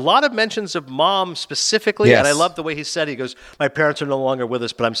parents. A lot of mentions of mom specifically, and I love the way he said, he goes, my parents are no longer with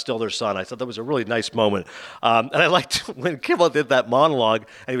us, but I'm still their son. I thought that was a really nice moment. And I liked when Kimmel did that monologue,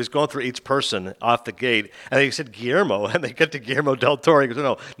 and he was going through each person off the gate, and he said Guillermo, and they get to Guillermo del Toro. He goes,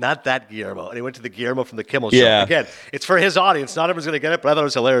 no, not that Guillermo. And he went to the Guillermo from the Kimmel show. Again, it's for his audience. Not everyone's going to get it, but I thought it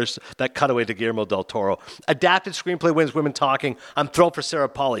was hilarious, that cutaway to Guillermo del Toro. Adapted screenplay wins Women Talking. I'm thrilled for Sarah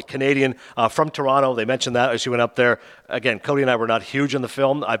Polley, Canadian from Toronto. They mentioned that as she went up there. Again, Cody and I were not huge on the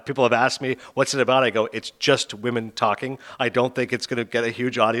film. People have asked me, what's it about? I go, it's just women talking. I don't think it's going to get a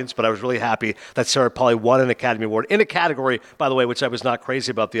huge audience, but I was really happy that Sarah Polley won an Academy Award in a category, by the way, which I was not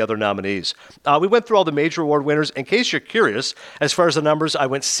crazy about the other nominees. We went through all the major award winners. In case you're curious, as far as the numbers, I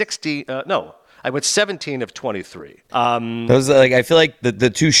went 17 of 23. Those I feel like the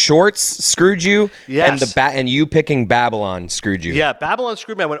two shorts screwed you, yes. and you picking Babylon screwed you. Yeah, Babylon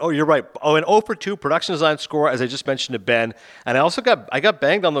screwed me. I went, oh, you're right. Oh, and 0 for 2 production design score, as I just mentioned to Ben. And I also got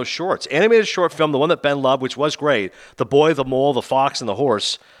banged on those shorts. Animated short film, the one that Ben loved, which was great. The Boy, the Mole, the Fox, and the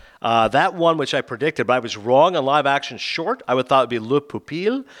Horse. That one, which I predicted, but I was wrong on live action short. I would thought it would be Le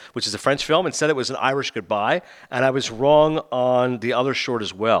Pupille, which is a French film. Instead, it was An Irish Goodbye. And I was wrong on the other short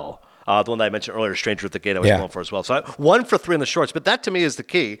as well. The one that I mentioned earlier, Stranger at the Gate, I was going for as well. So 1 for 3 in the shorts, but that to me is the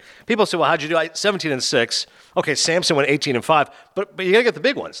key. People say, well, how'd you do? 17 and 6. Okay, Samson went 18 and 5, but you got to get the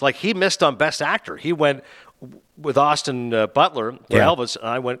big ones. Like, he missed on Best Actor. He went with Austin Butler for Elvis, and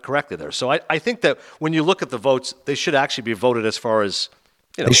I went correctly there. So I think that when you look at the votes, they should actually be voted as far as,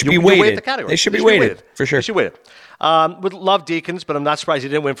 they should be weighted. The category. They should be weighted, for sure. They should be weighted. Would love Deakins, but I'm not surprised he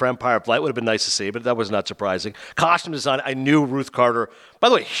didn't win for Empire of Light. Would have been nice to see, but that was not surprising. Costume design, I knew Ruth Carter. By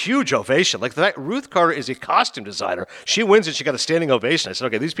the way, huge ovation. Like, the fact Ruth Carter is a costume designer. She wins and she got a standing ovation. I said,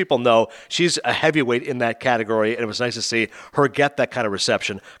 okay, these people know she's a heavyweight in that category, and it was nice to see her get that kind of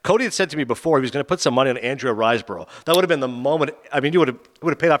reception. Cody had said to me before he was going to put some money on Andrea Riseborough. That would have been the moment. I mean, you would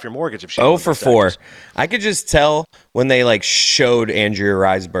have paid off your mortgage if she. 0 for 4. I could just tell when they showed Andrea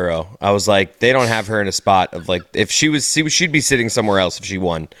Riseborough. I was like, they don't have her in a spot of if she'd be sitting somewhere else if she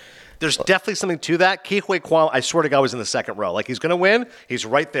won. There's definitely something to that. Ke Huy Quan, I swear to God, was in the second row. Like, he's going to win. He's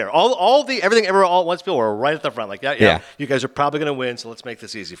right there. All the everything ever all at once people were right at the front. Like, yeah. You guys are probably going to win, so let's make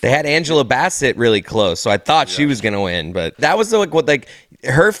this easy for you. They had Angela Bassett really close, so I thought she was going to win, but that was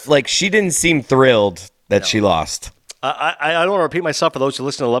she didn't seem thrilled that she lost. I don't want to repeat myself for those who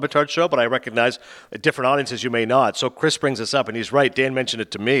listen to the Le Batard show, but I recognize different audiences you may not. So Chris brings this up, and he's right. Dan mentioned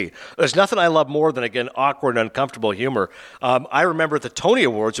it to me. There's nothing I love more than, again, awkward and uncomfortable humor. I remember at the Tony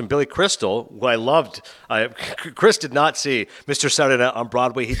Awards when Billy Crystal, who I loved, Chris did not see Mr. Saturday Night on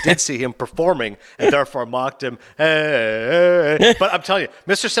Broadway. He did see him performing and therefore mocked him. Hey. But I'm telling you,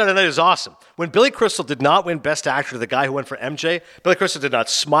 Mr. Saturday Night is awesome. When Billy Crystal did not win Best Actor, the guy who went for MJ, Billy Crystal did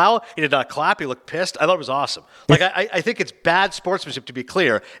not smile. He did not clap. He looked pissed. I thought it was awesome. Like, I think it's bad sportsmanship, to be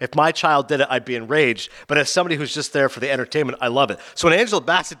clear. If my child did it, I'd be enraged. But as somebody who's just there for the entertainment, I love it. So when Angela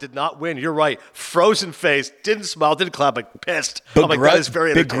Bassett did not win, you're right. Frozen face, didn't smile, didn't clap, pissed. I'm like, that is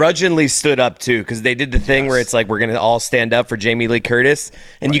very entertaining. Begrudgingly stood up, too, because they did the thing where it's like, we're going to all stand up for Jamie Lee Curtis.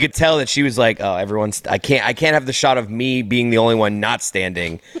 And you could tell that she was like, oh, I can't have the shot of me being the only one not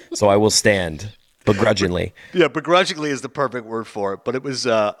standing, so I will stand. Begrudgingly. Yeah, begrudgingly is the perfect word for it. But it was,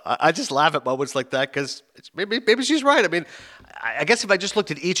 I just laugh at moments like that because maybe she's right. I mean, I guess if I just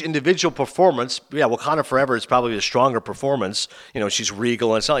looked at each individual performance, Wakanda Forever is probably a stronger performance. She's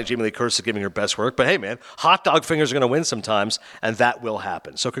regal, and it's not like Jamie Lee Curtis is giving her best work. But hey, man, hot dog fingers are going to win sometimes, and that will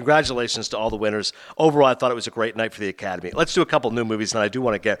happen. So congratulations to all the winners. Overall, I thought it was a great night for the Academy. Let's do a couple new movies, and I do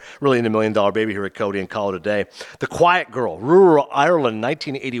want to get really into $1 Million Baby here at Cody and call it a day. The Quiet Girl, rural Ireland,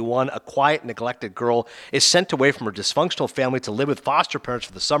 1981. A quiet, neglected girl is sent away from her dysfunctional family to live with foster parents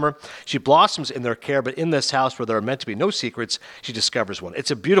for the summer. She blossoms in their care, but in this house where there are meant to be no secrets, she discovers one.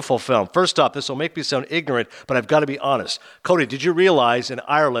 It's a beautiful film. First off, this will make me sound ignorant, but I've got to be honest. Cody, did you realize in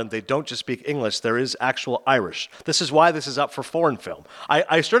Ireland they don't just speak English, there is actual Irish? This is why this is up for foreign film.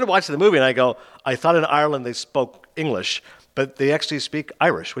 I started watching the movie and I go, I thought in Ireland they spoke English, but they actually speak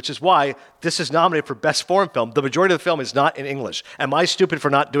Irish, which is why this is nominated for Best Foreign Film. The majority of the film is not in English. Am I stupid for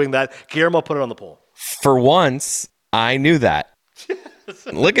not doing that? Guillermo, put it on the poll. For once, I knew that.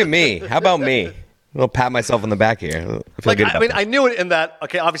 Look at me. How about me? I'll pat myself on the back here. I knew it in that,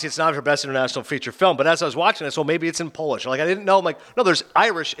 okay, obviously it's not her best international feature film, but as I was watching it, so maybe it's in Polish. Like, I didn't know. I'm like, no, there's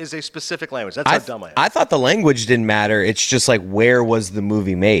Irish is a specific language. That's how dumb I am. I thought the language didn't matter. It's just like, where was the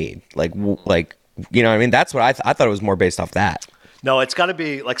movie made? Like, you know what I mean? That's what I thought it was more based off that. No, it's got to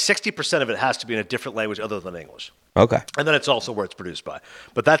be like 60% of it has to be in a different language other than English. Okay. And then it's also where it's produced by.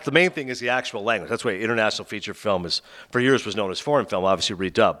 But that's the main thing is the actual language. That's why international feature film is, for years, was known as foreign film, obviously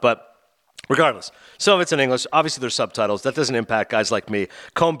redubbed. But regardless, some of it's in English. Obviously, there's subtitles. That doesn't impact guys like me.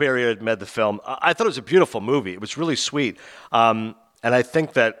 Combe Barrier had made the film. I thought it was a beautiful movie. It was really sweet. And I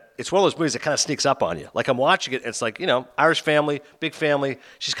think that it's one of those movies that kind of sneaks up on you. Like, I'm watching it, and it's like, Irish family, big family.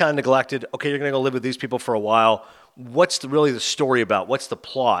 She's kind of neglected. Okay, you're going to go live with these people for a while. What's really the story about? What's the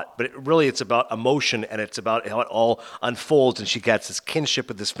plot? But it's about emotion, and it's about how it all unfolds, and she gets this kinship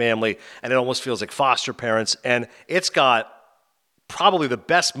with this family, and it almost feels like foster parents. And it's got probably the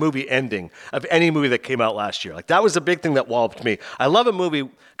best movie ending of any movie that came out last year. Like, that was the big thing that walloped me. I love a movie,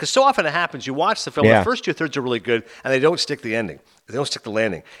 because so often it happens, you watch the film, the first 2/3 are really good, and they don't stick the ending. They don't stick the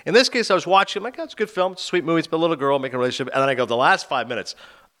landing. In this case, I was watching, I'm like, oh, it's a good film, it's a sweet movie, it's about a little girl making a relationship, and then I go, the last 5 minutes,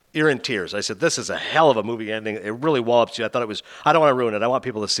 you're in tears. I said, this is a hell of a movie ending. It really wallops you. I thought it was, I don't want to ruin it. I want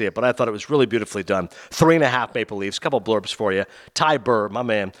people to see it, but I thought it was really beautifully done. 3.5 Maple Leafs, a couple blurbs for you. Ty Burr, my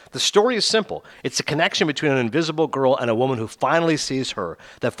man. The story is simple. It's a connection between an invisible girl and a woman who finally sees her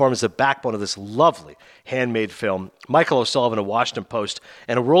that forms the backbone of this lovely handmade film. Michael O'Sullivan of Washington Post.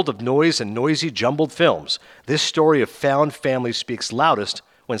 In a world of noise and noisy, jumbled films, this story of found family speaks loudest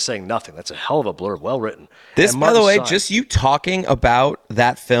when saying nothing. That's a hell of a blurb, well written. This, by the way, just you talking about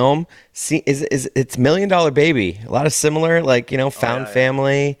that film, it's $1 Million Baby. A lot of similar, found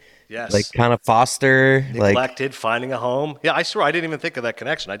family. Yes. Like kind of foster. Neglected, finding a home. Yeah, I swear I didn't even think of that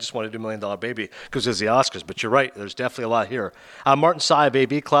connection. I just wanted to do $1 Million Baby because there's the Oscars. But you're right. There's definitely a lot here. Martin Syed,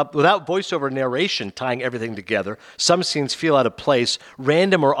 AV Club. Without voiceover narration tying everything together, some scenes feel out of place,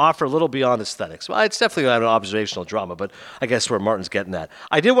 random, or offer a little beyond aesthetics. Well, it's definitely not an observational drama, but I guess where Martin's getting at.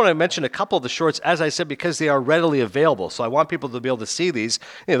 I did want to mention a couple of the shorts, as I said, because they are readily available. So I want people to be able to see these.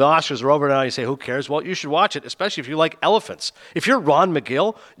 The Oscars are over now. You say, who cares? Well, you should watch it, especially if you like elephants. If you're Ron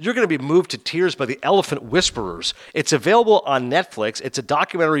McGill, you're going to be moved to tears by the Elephant Whisperers. It's available on Netflix. It's a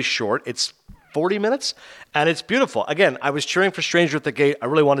documentary short. It's 40 minutes, and it's beautiful. Again, I was cheering for Stranger at the Gate. I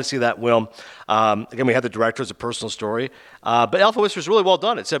really wanted to see that film. Again, we had the director as a personal story. But Elephant Whisperers is really well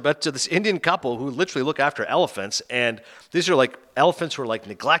done. It's about this Indian couple who literally look after elephants, and these are like elephants who are like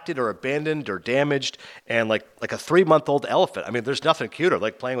neglected or abandoned or damaged, and like a 3-month-old elephant. I mean, there's nothing cuter,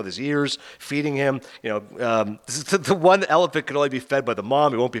 like playing with his ears, feeding him. The one elephant can only be fed by the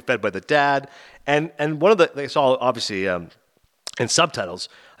mom. He won't be fed by the dad. And one of they saw obviously in subtitles,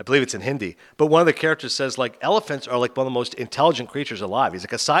 I believe it's in Hindi, but one of the characters says, elephants are like one of the most intelligent creatures alive. He's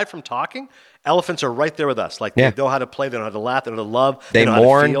like, aside from talking, elephants are right there with us. They know how to play, they know how to laugh, they know how to love, they know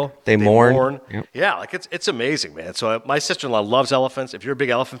mourn, how to feel. They mourn. Yep. Yeah, it's amazing, man. So my sister-in-law loves elephants. If you're a big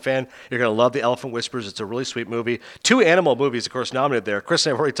elephant fan, you're going to love The Elephant Whisperers. It's a really sweet movie. 2 animal movies, of course, nominated there. Chris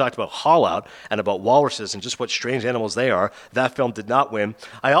and I have already talked about Haul Out and about walruses and just what strange animals they are. That film did not win.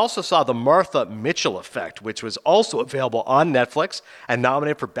 I also saw The Martha Mitchell Effect, which was also available on Netflix and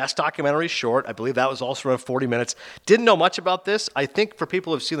nominated for Best Documentary Short. I believe that was also around 40 minutes. Didn't know much about this. I think for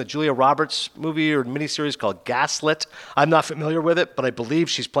people who've seen the Julia Roberts movie or miniseries called Gaslit, I'm not familiar with it, but I believe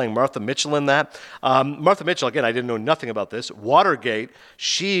she's playing Martha Mitchell in that. Martha Mitchell, again, I didn't know nothing about this. Watergate,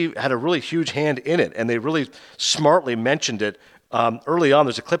 she had a really huge hand in it, and they really smartly mentioned it early on.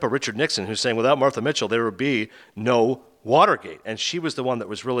 There's a clip of Richard Nixon who's saying, without Martha Mitchell, there would be no Watergate, and she was the one that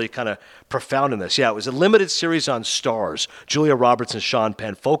was really kind of profound in this. Yeah, it was a limited series on Starz. Julia Roberts and Sean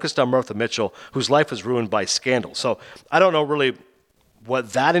Penn focused on Martha Mitchell, whose life was ruined by scandal. So I don't know really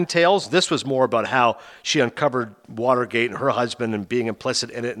what that entails. This was more about how she uncovered Watergate and her husband and being implicit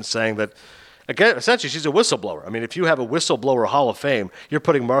in it and saying that, again, essentially, she's a whistleblower. I mean, if you have a whistleblower Hall of Fame, you're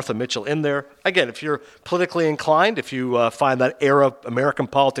putting Martha Mitchell in there. Again, if you're politically inclined, if you find that era of American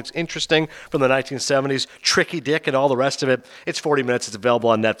politics interesting from the 1970s, Tricky Dick and all the rest of it, it's 40 minutes. It's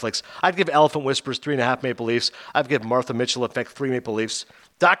available on Netflix. I'd give Elephant Whisperers 3.5 Maple Leafs. I'd give Martha Mitchell Effect 3 Maple Leafs.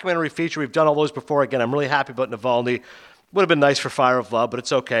 Documentary feature, we've done all those before. Again, I'm really happy about Navalny. Would have been nice for Fire of Love, but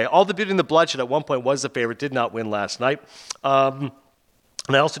it's okay. All the Beauty and the Bloodshed at one point was the favorite, did not win last night. And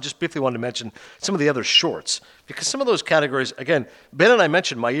I also just briefly wanted to mention some of the other shorts, because some of those categories, again, Ben and I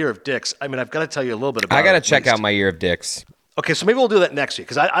mentioned My Year of Dicks. I mean, I've got to tell you a little bit about it. I got to check out My Year of Dicks. Okay, so maybe we'll do that next week,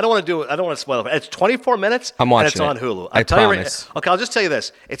 because I don't want to spoil it. It's 24 minutes, I'm watching and it's on Hulu. I promise. Okay, I'll just tell you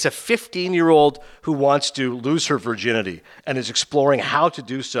this. It's a 15-year-old who wants to lose her virginity and is exploring how to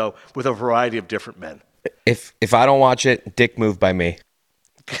do so with a variety of different men. If I don't watch it, dick move by me.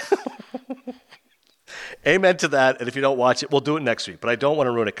 Amen to that. And if you don't watch it, we'll do it next week. But I don't want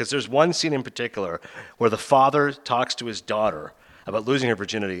to ruin it because there's one scene in particular where the father talks to his daughter about losing her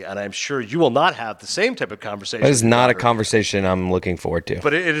virginity, and I'm sure you will not have the same type of conversation. That is not a conversation I'm looking forward to.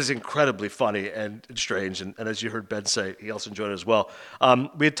 But it is incredibly funny and strange, and as you heard Ben say, he also enjoyed it as well.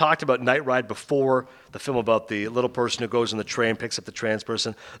 We had talked about Night Ride before, the film about the little person who goes on the train, picks up the trans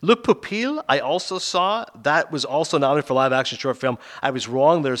person. Le Pupille, I also saw. That was also nominated for live-action short film. I was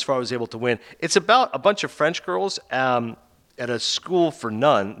wrong there as far as I was able to win. It's about a bunch of French girls at a school for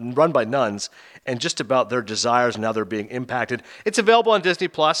run by nuns, and just about their desires and how they're being impacted. It's available on Disney+.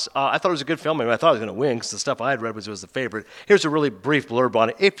 I thought it was a good film. I mean, I thought I was going to win because the stuff I had read was the favorite. Here's a really brief blurb on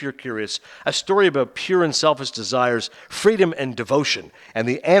it, if you're curious. A story about pure and selfish desires, freedom and devotion, and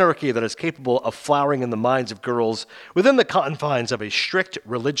the anarchy that is capable of flowering in the minds of girls within the confines of a strict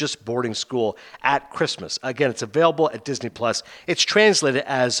religious boarding school at Christmas. Again, it's available at Disney+. It's translated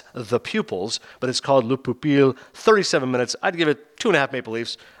as The Pupils, but it's called Le Pupille, 37 minutes. I'd give it 2.5 Maple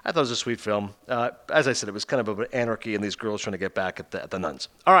Leafs. I thought it was a sweet film. As I said, it was kind of about anarchy and these girls trying to get back at the nuns.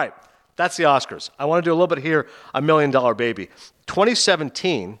 All right, that's the Oscars. I want to do a little bit here, $1 Million Baby.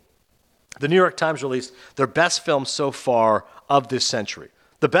 2017, the New York Times released their best film so far of this century.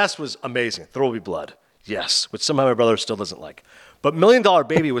 The best was amazing, There Will Be Blood. Yes, which somehow my brother still doesn't like. But $1 Million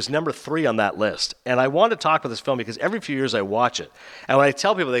Baby was number 3 on that list. And I wanted to talk about this film because every few years I watch it. And when I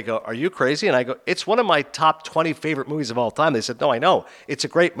tell people, they go, "Are you crazy?" And I go, "It's one of my top 20 favorite movies of all time." They said, "No, I know. It's a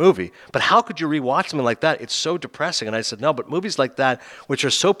great movie. But how could you rewatch something like that? It's so depressing." And I said, "No, but movies like that, which are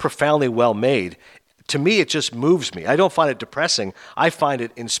so profoundly well made, to me, it just moves me. I don't find it depressing. I find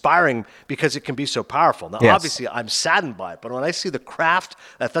it inspiring because it can be so powerful." Now, Obviously, I'm saddened by it, but when I see the craft,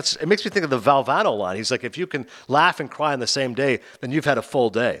 it makes me think of the Valvano line. He's like, if you can laugh and cry on the same day, then you've had a full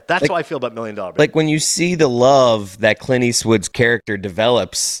day. That's how I feel about $1 Million Baby. Like when you see the love that Clint Eastwood's character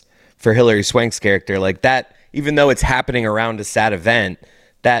develops for Hilary Swank's character, like that, even though it's happening around a sad event,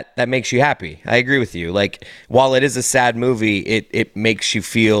 that makes you happy. I agree with you. Like, while it is a sad movie, it makes you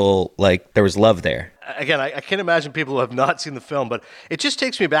feel like there was love there. Again, I can't imagine people who have not seen the film, but it just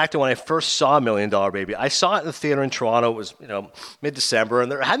takes me back to when I first saw $1 Million Baby. I saw it in the theater in Toronto. It was, mid-December,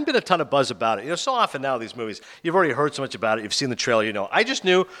 and there hadn't been a ton of buzz about it. So often now these movies, you've already heard so much about it. You've seen the trailer, I just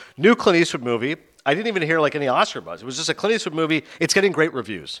knew Clint Eastwood movie. I didn't even hear any Oscar buzz. It was just a Clint Eastwood movie. It's getting great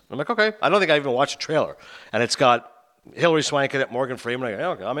reviews. I'm like, okay. I don't think I even watched the trailer. And it's got Hilary Swank in it, Morgan Freeman. I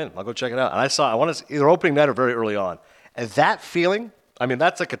go, okay, I'm in. I'll go check it out. And I want to either opening night or very early on. And that feeling,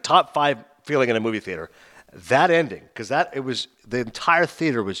 that's like a top 5 feeling in a movie theater. That ending, because the entire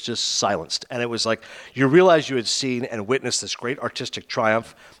theater was just silenced. And it was like you realized you had seen and witnessed this great artistic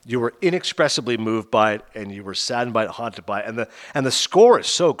triumph. You were inexpressibly moved by it, and you were saddened by it, haunted by it. And the score is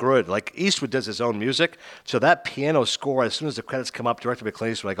so good. Like, Eastwood does his own music. So that piano score, as soon as the credits come up, directed by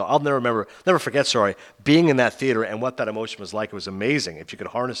Clint Eastwood, I go, I'll never forget, being in that theater and what that emotion was like. It was amazing if you could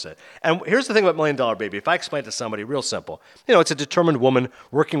harness it. And here's the thing about $1 Million Baby. If I explain it to somebody, real simple. It's a determined woman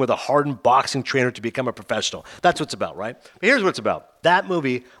working with a hardened boxing trainer to become a professional. That's what it's about, right? But here's what it's about. That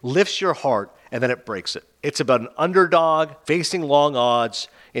movie lifts your heart, and then it breaks it. It's about an underdog facing long odds.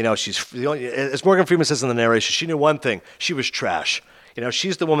 She's, as Morgan Freeman says in the narration, she knew one thing. She was trash.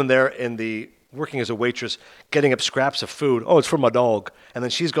 She's the woman there working as a waitress, getting up scraps of food. Oh, it's for my dog. And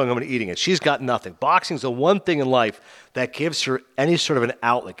then she's going home and eating it. She's got nothing. Boxing's the one thing in life that gives her any sort of an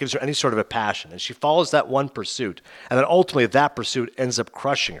outlet, gives her any sort of a passion. And she follows that one pursuit. And then ultimately that pursuit ends up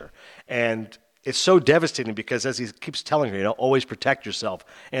crushing her. And it's so devastating because, as he keeps telling her, always protect yourself.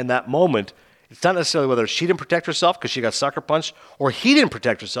 And that moment, it's not necessarily whether she didn't protect herself because she got sucker punched, or he didn't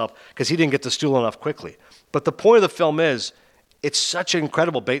protect herself because he didn't get the stool enough quickly. But the point of the film is, it's such an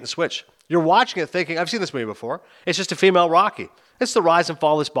incredible bait and switch. You're watching it thinking, I've seen this movie before. It's just a female Rocky. It's the rise and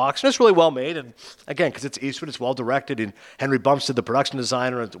fall of this boxer. And it's really well made. And again, because it's Eastwood, it's well directed. And Henry Bumstead, the production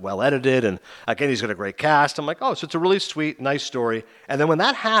designer, it's well edited. And again, he's got a great cast. I'm like, oh, so it's a really sweet, nice story. And then when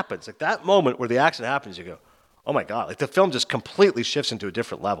that happens, like that moment where the accident happens, you go, oh my God, like the film just completely shifts into a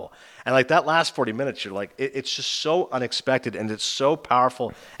different level. And like that last 40 minutes, you're like, it's just so unexpected and it's so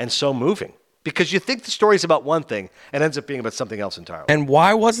powerful and so moving. Because you think the story's about one thing and ends up being about something else entirely. And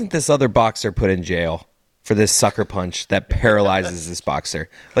why wasn't this other boxer put in jail for this sucker punch that paralyzes this boxer?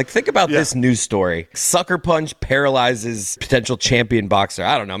 Like, think about this news story. Sucker punch paralyzes potential champion boxer.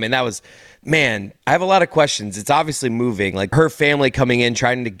 I don't know. That was... Man, I have a lot of questions. It's obviously moving. Like, her family coming in,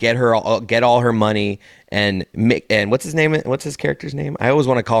 trying to get all her money, and what's his name? What's his character's name? I always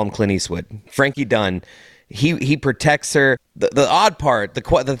want to call him Clint Eastwood. Frankie Dunn. He protects her. The odd part,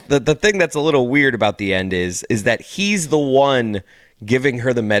 the thing that's a little weird about the end is that he's the one giving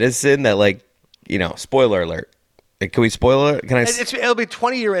her the medicine that, like, spoiler alert, Can we spoil it? Can I? It'll be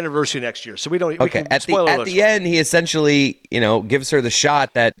 20-year anniversary next year, so we don't. Okay. At the end, he essentially, gives her the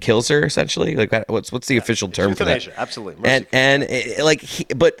shot that kills her. Essentially, like what's the official term for that? Absolutely.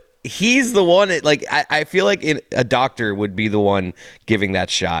 But he's the one. I feel like a doctor would be the one giving that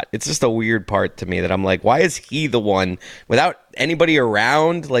shot. It's just a weird part to me that I'm like, why is he the one without anybody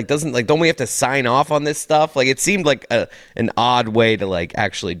around? Don't we have to sign off on this stuff? Like, it seemed like an odd way to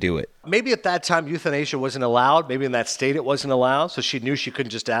actually do it. Maybe at that time euthanasia wasn't allowed. Maybe in that state it wasn't allowed, so she knew she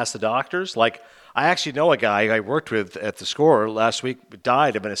couldn't just ask the doctors. Like, I actually know a guy I worked with at the Score last week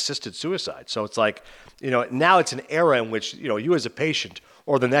died of an assisted suicide. So it's like, now it's an era in which, you as a patient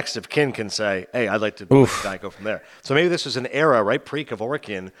or the next of kin can say, hey, I'd like to die, go from there. So maybe this was an era, right,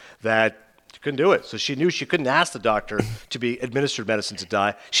 pre-Kevorkian, that you couldn't do it. So she knew she couldn't ask the doctor to be administered medicine to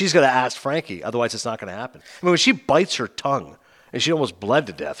die. She's going to ask Frankie, otherwise it's not going to happen. I mean, when she bites her tongue, and she almost bled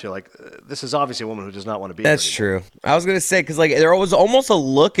to death. You're like, this is obviously a woman who does not want to be That's true. I was going to say, because there was almost a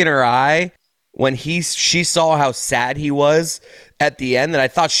look in her eye when she saw how sad he was at the end that I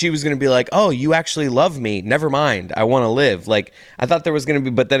thought she was going to be like, oh, you actually love me. Never mind. I want to live. Like, I thought there was going to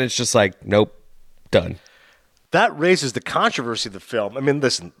be, but then it's just like, nope, done. That raises the controversy of the film. I mean,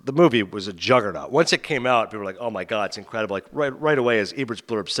 listen, the movie was a juggernaut. Once it came out, people were like, oh my God, it's incredible. Like right away, as Ebert's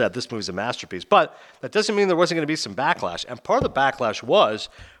blurb said, this movie's a masterpiece. But that doesn't mean there wasn't going to be some backlash. And part of the backlash was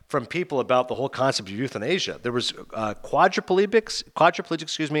from people about the whole concept of euthanasia. There was quadriplegics,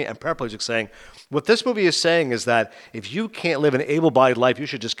 and paraplegics saying, what this movie is saying is that if you can't live an able-bodied life, you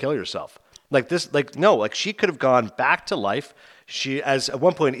should just kill yourself. She could have gone back to life. She, as at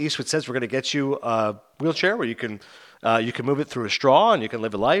one point Eastwood says, we're going to get you a wheelchair where you can move it through a straw and you can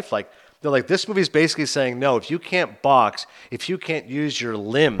live a life. Like, they're like, this movie is basically saying, no, if you can't box, if you can't use your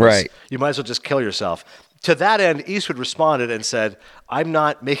limbs, you might as well just kill yourself. To that end, Eastwood responded and said, I'm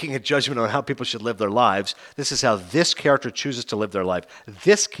not making a judgment on how people should live their lives. This is how this character chooses to live their life.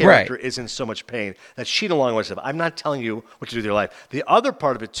 This character is in so much pain that she no longer wants to live. I'm not telling you what to do with your life. The other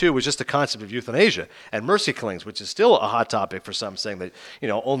part of it, too, was just the concept of euthanasia and mercy killings, which is still a hot topic for some, saying that,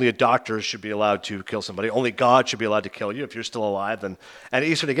 only a doctor should be allowed to kill somebody. Only God should be allowed to kill you if you're still alive. And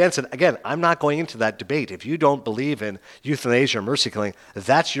Eastwood again said, I'm not going into that debate. If you don't believe in euthanasia or mercy killing,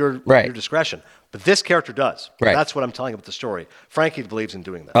 that's your discretion. But this character does. Right. That's what I'm telling you about the story. Frankie believes in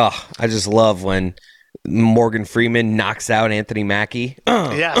doing that. Oh, I just love when Morgan Freeman knocks out Anthony Mackie.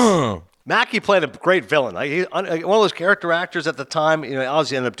 Yes. Mackie played a great villain. One of those character actors at the time,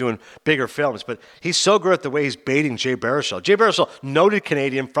 obviously ended up doing bigger films, but he's so good at the way he's baiting Jay Baruchel. Jay Baruchel, noted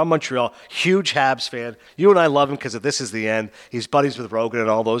Canadian from Montreal, huge Habs fan. You and I love him because of This Is the End. He's buddies with Rogan and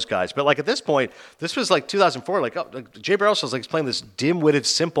all those guys. But at this point, this was 2004. Jay Baruchel's he's playing this dim-witted,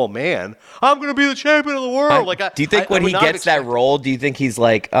 simple man. I'm going to be the champion of the world. Do you think when he gets that role, do you think he's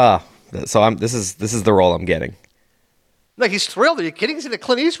like, this is the role I'm getting? Like, he's thrilled. Are you kidding? He's in a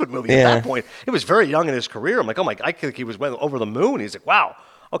Clint Eastwood movie at that point. He was very young in his career. I'm like, oh my, I think he was over the moon. He's like, wow,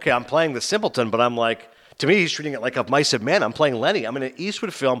 okay, I'm playing the simpleton, but I'm like, to me, he's treating it like a Mice of Men. I'm playing Lenny. I'm in an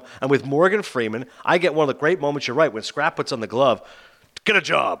Eastwood film. I'm with Morgan Freeman. I get one of the great moments, you're right, when Scrap puts on the glove. Get a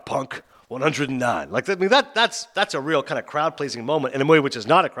job, punk. 109. That's a real kind of crowd-pleasing moment in a movie which is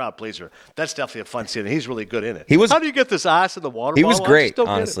not a crowd-pleaser. That's definitely a fun scene, and he's really good in it. How do you get this ass in the water He bottle? was great,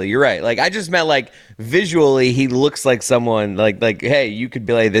 honestly. You're right. I just meant, visually, he looks like someone, hey, you could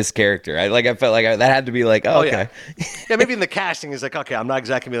play this character. I felt like that had to be okay. Yeah, maybe in the casting, he's like, okay, I'm not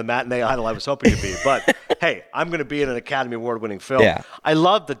exactly the matinee idol I was hoping to be, but hey, I'm going to be in an Academy Award-winning film. Yeah. I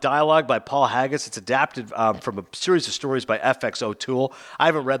love the dialogue by Paul Haggis. It's adapted from a series of stories by FX O'Toole. I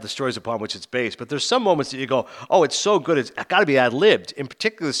haven't read the stories upon which it's based, but there's some moments that you go, oh, it's so good, it's got to be ad-libbed. In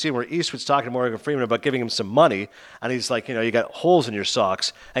particular, the scene where Eastwood's talking to Morgan Freeman about giving him some money, and he's like, you got holes in your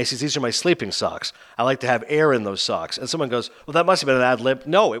socks, and he says, these are my sleeping socks. I like to have air in those socks. And someone goes, well, that must have been an ad-lib.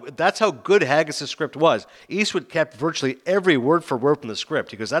 No, that's how good Haggis' script was. Eastwood kept virtually every word for word from the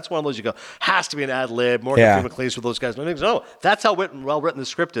script, because that's one of those you go, has to be an ad-lib, Morgan Freeman cleaves with those guys. No, that's how well-written the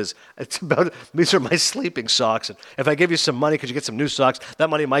script is. It's about, these are my sleeping socks, and if I give you some money, could you get some new socks?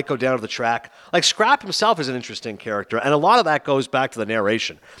 That money might go down to the track. Scrap himself is an interesting character, and a lot of that goes back to the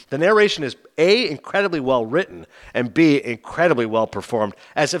narration. The narration is A, incredibly well written, and B, incredibly well performed.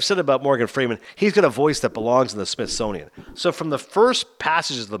 As I've said about Morgan Freeman, he's got a voice that belongs in the Smithsonian. So from the first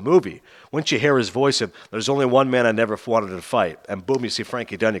passages of the movie, once you hear his voice of, there's only one man I never wanted to fight, and boom, you see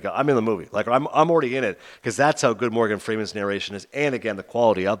Frankie Dunn, you go, I'm in the movie. I'm already in it, because that's how good Morgan Freeman's narration is, and again, the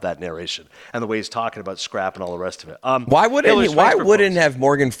quality of that narration, and the way he's talking about Scrap and all the rest of it. Why wouldn't have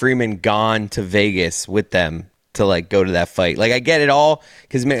Morgan Freeman gone to Vegas with them to like go to that fight. Like I get it all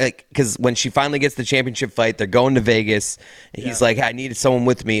because when she finally gets the championship fight, they're going to Vegas. And he's like, I needed someone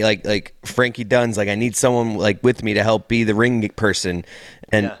with me, like Frankie Dunn's like, I need someone like with me to help be the ring person.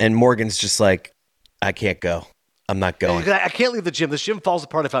 And Morgan's just like, I can't go. I'm not going. I can't leave the gym. This gym falls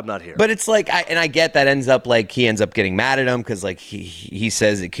apart if I'm not here. But it's like, I get that he ends up getting mad at him because like he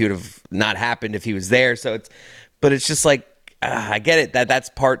says it could have not happened if he was there. So it's just like, I get it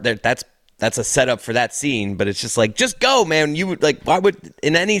that's a setup for that scene. But it's just like, just go, man. You would like, why would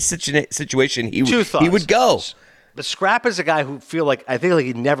in any situation he would go? But Scrap is a guy who I think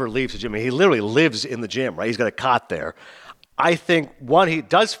he never leaves the gym. I mean, he literally lives in the gym, right? He's got a cot there. I think he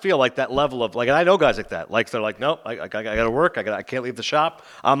does feel like that level of like, and I know guys like that. Like they're like, no, I got to work. I can't leave the shop.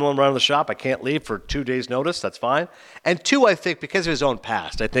 I'm the one running the shop. I can't leave for 2 days' notice. That's fine. And two, I think because of his own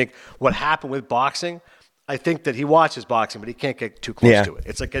past, I think what happened with boxing, I think that he watches boxing, but he can't get too close to it.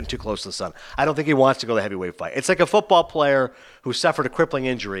 It's like getting too close to the sun. I don't think he wants to go to the heavyweight fight. It's like a football player who suffered a crippling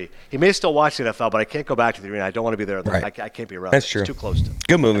injury. He may still watch the NFL, but I can't go back to the arena. I don't want to be there. Right. I can't be around. That's true. It's too close to.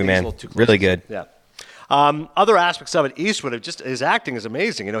 Good movie, man. Really good. Yeah. Other aspects of it, Eastwood, his acting is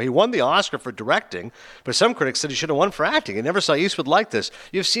amazing. He won the Oscar for directing, but some critics said he should have won for acting. I never saw Eastwood like this.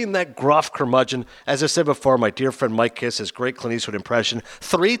 You've seen that gruff curmudgeon. As I said before, my dear friend Mike Kiss, his great Clint Eastwood impression.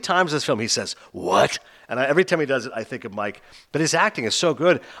 3 times in this film, he says, "What?" And every time he does it, I think of Mike. But his acting is so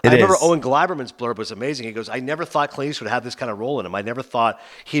good. I remember Owen Gleiberman's blurb was amazing. He goes, I never thought Clint Eastwood had this kind of role in him. I never thought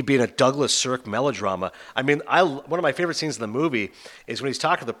he'd be in a Douglas Sirk melodrama. I mean, one of my favorite scenes in the movie is when he's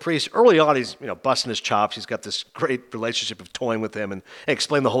talking to the priest. Early on, he's busting his chops. He's got this great relationship of toying with him and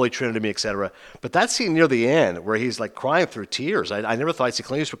explain the Holy Trinity to me, etc. But that scene near the end where he's like crying through tears, I never thought I'd see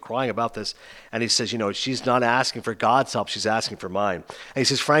Clint Eastwood crying about this. And he says, she's not asking for God's help. She's asking for mine. And he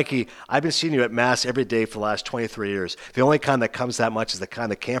says, Frankie, I've been seeing you at Mass every day for the last 23 years. The only kind that comes that much is the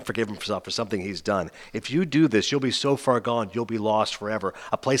kind that can't forgive himself for something he's done. If you do this, you'll be so far gone, you'll be lost forever.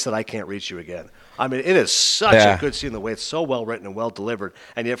 A place that I can't reach you again. I mean, it is such a good scene, the way it's so well written and well delivered,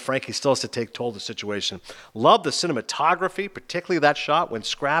 and yet Frankie still has to take toll of the situation. Love the cinematography, particularly that shot when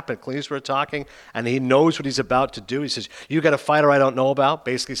Scrap and Clint Eastwood are talking, and he knows what he's about to do. He says, you got a fighter I don't know about,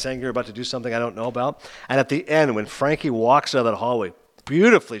 basically saying you're about to do something I don't know about. And at the end, when Frankie walks out of that hallway,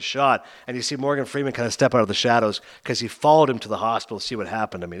 beautifully shot, and you see Morgan Freeman kind of step out of the shadows because he followed him to the hospital to see what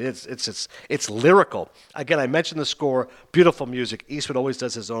happened. I mean, it's lyrical. Again, I mentioned the score, beautiful music. Eastwood always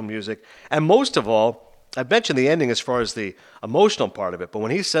does his own music, and most of all, I've mentioned the ending as far as the emotional part of it, but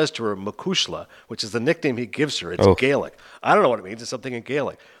when he says to her Macushla, which is the nickname he gives her, it's Gaelic. I don't know what it means. It's something in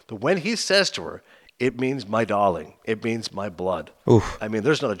Gaelic. But when he says to her, it means my darling. It means my blood. Oof. I mean,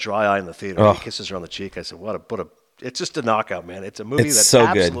 there's not a dry eye in the theater. He kisses her on the cheek. I said, what a it's just a knockout, man. It's a movie that so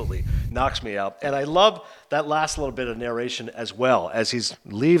absolutely knocks me out. And I love that last little bit of narration as well as he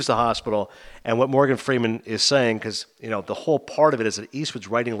leaves the hospital and what Morgan Freeman is saying, because, the whole part of it is that Eastwood's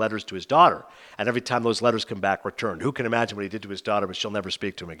writing letters to his daughter. And every time those letters come back returned. Who can imagine what he did to his daughter, but she'll never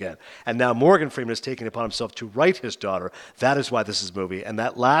speak to him again. And now Morgan Freeman is taking it upon himself to write his daughter. That is why this is a movie. And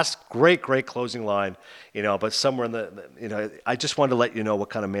that last great closing line, but somewhere in the, I just wanted to let you know what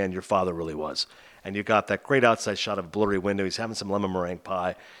kind of man your father really was. And you got that great outside shot of a blurry window. He's having some lemon meringue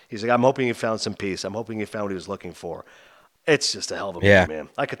pie. He's like, I'm hoping you found some peace. I'm hoping you found what he was looking for. It's just a hell of a movie, man.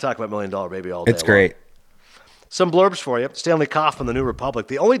 I could talk about $1 Million Baby all day. It's great. Some blurbs for you. Stanley Kaufman, The New Republic.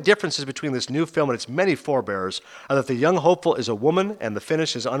 The only differences between this new film and its many forebears are that the young hopeful is a woman and the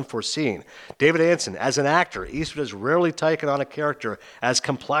finish is unforeseen. David Ansen, as an actor, Eastwood has rarely taken on a character as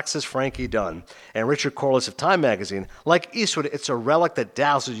complex as Frankie Dunn. And Richard Corliss of Time magazine, like Eastwood, it's a relic that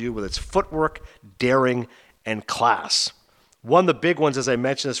dazzles you with its footwork, daring, and class. One of the big ones, as I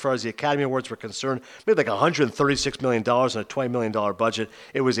mentioned, as far as the Academy Awards were concerned, made like $136 million on a $20 million budget.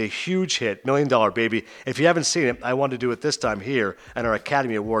 It was a huge hit, $1 Million Baby. If you haven't seen it, I wanted to do it this time here in our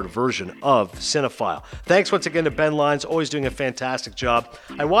Academy Award version of Cinephile. Thanks once again to Ben Lyons, always doing a fantastic job.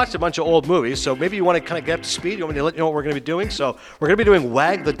 I watched a bunch of old movies, so maybe you want to kind of get up to speed. You want me to let you know what we're going to be doing? So we're going to be doing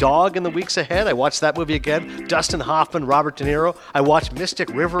Wag the Dog in the weeks ahead. I watched that movie again. Dustin Hoffman, Robert De Niro. I watched Mystic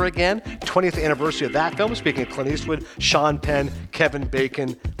River again, 20th anniversary of that film. Speaking of Clint Eastwood, Sean Penn, Kevin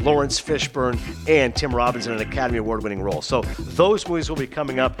Bacon, Lawrence Fishburne, and Tim Robbins in an Academy Award-winning role. So those movies will be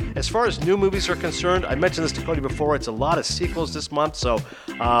coming up. As far as new movies are concerned, I mentioned this to Cody before, it's a lot of sequels this month, so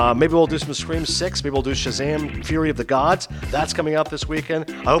maybe we'll do some Scream 6, maybe we'll do Shazam! Fury of the Gods. That's coming out this weekend.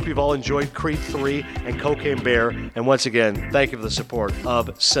 I hope you've all enjoyed Creed 3 and Cocaine Bear, and once again, thank you for the support of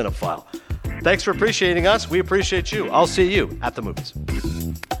Cinephile. Thanks for appreciating us. We appreciate you. I'll see you at the movies.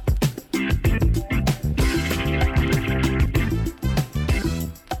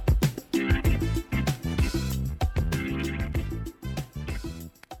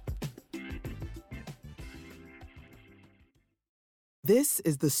 This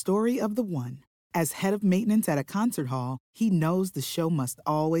is the story of the one. As head of maintenance at a concert hall, he knows the show must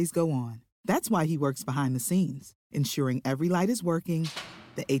always go on. That's why he works behind the scenes, ensuring every light is working,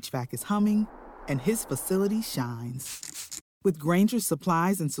 the HVAC is humming, and his facility shines. With Grainger's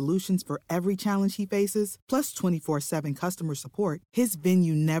supplies and solutions for every challenge he faces, plus 24/7 customer support, his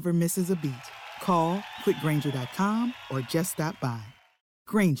venue never misses a beat. Call quickgrainger.com or just stop by.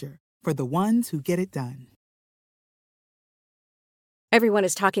 Grainger, for the ones who get it done. Everyone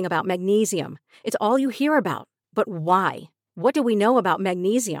is talking about magnesium. It's all you hear about. But why? What do we know about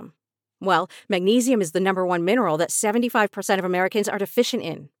magnesium? Well, magnesium is the number one mineral that 75% of Americans are deficient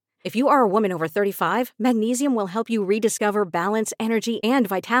in. If you are a woman over 35, magnesium will help you rediscover balance, energy, and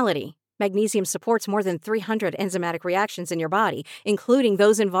vitality. Magnesium supports more than 300 enzymatic reactions in your body, including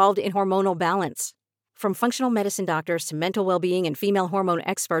those involved in hormonal balance. From functional medicine doctors to mental well-being and female hormone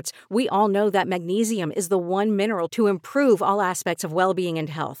experts, we all know that magnesium is the one mineral to improve all aspects of well-being and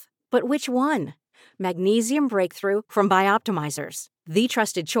health. But which one? Magnesium Breakthrough from Bioptimizers, the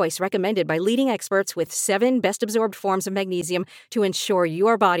trusted choice recommended by leading experts with 7 best-absorbed forms of magnesium to ensure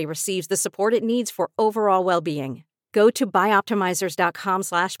your body receives the support it needs for overall well-being. Go to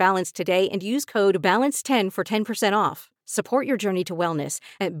bioptimizers.com/balance today and use code BALANCE10 for 10% off. Support your journey to wellness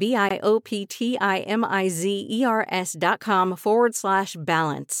at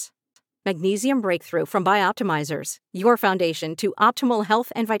bioptimizers.com/balance. Magnesium Breakthrough from Bioptimizers, your foundation to optimal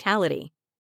health and vitality.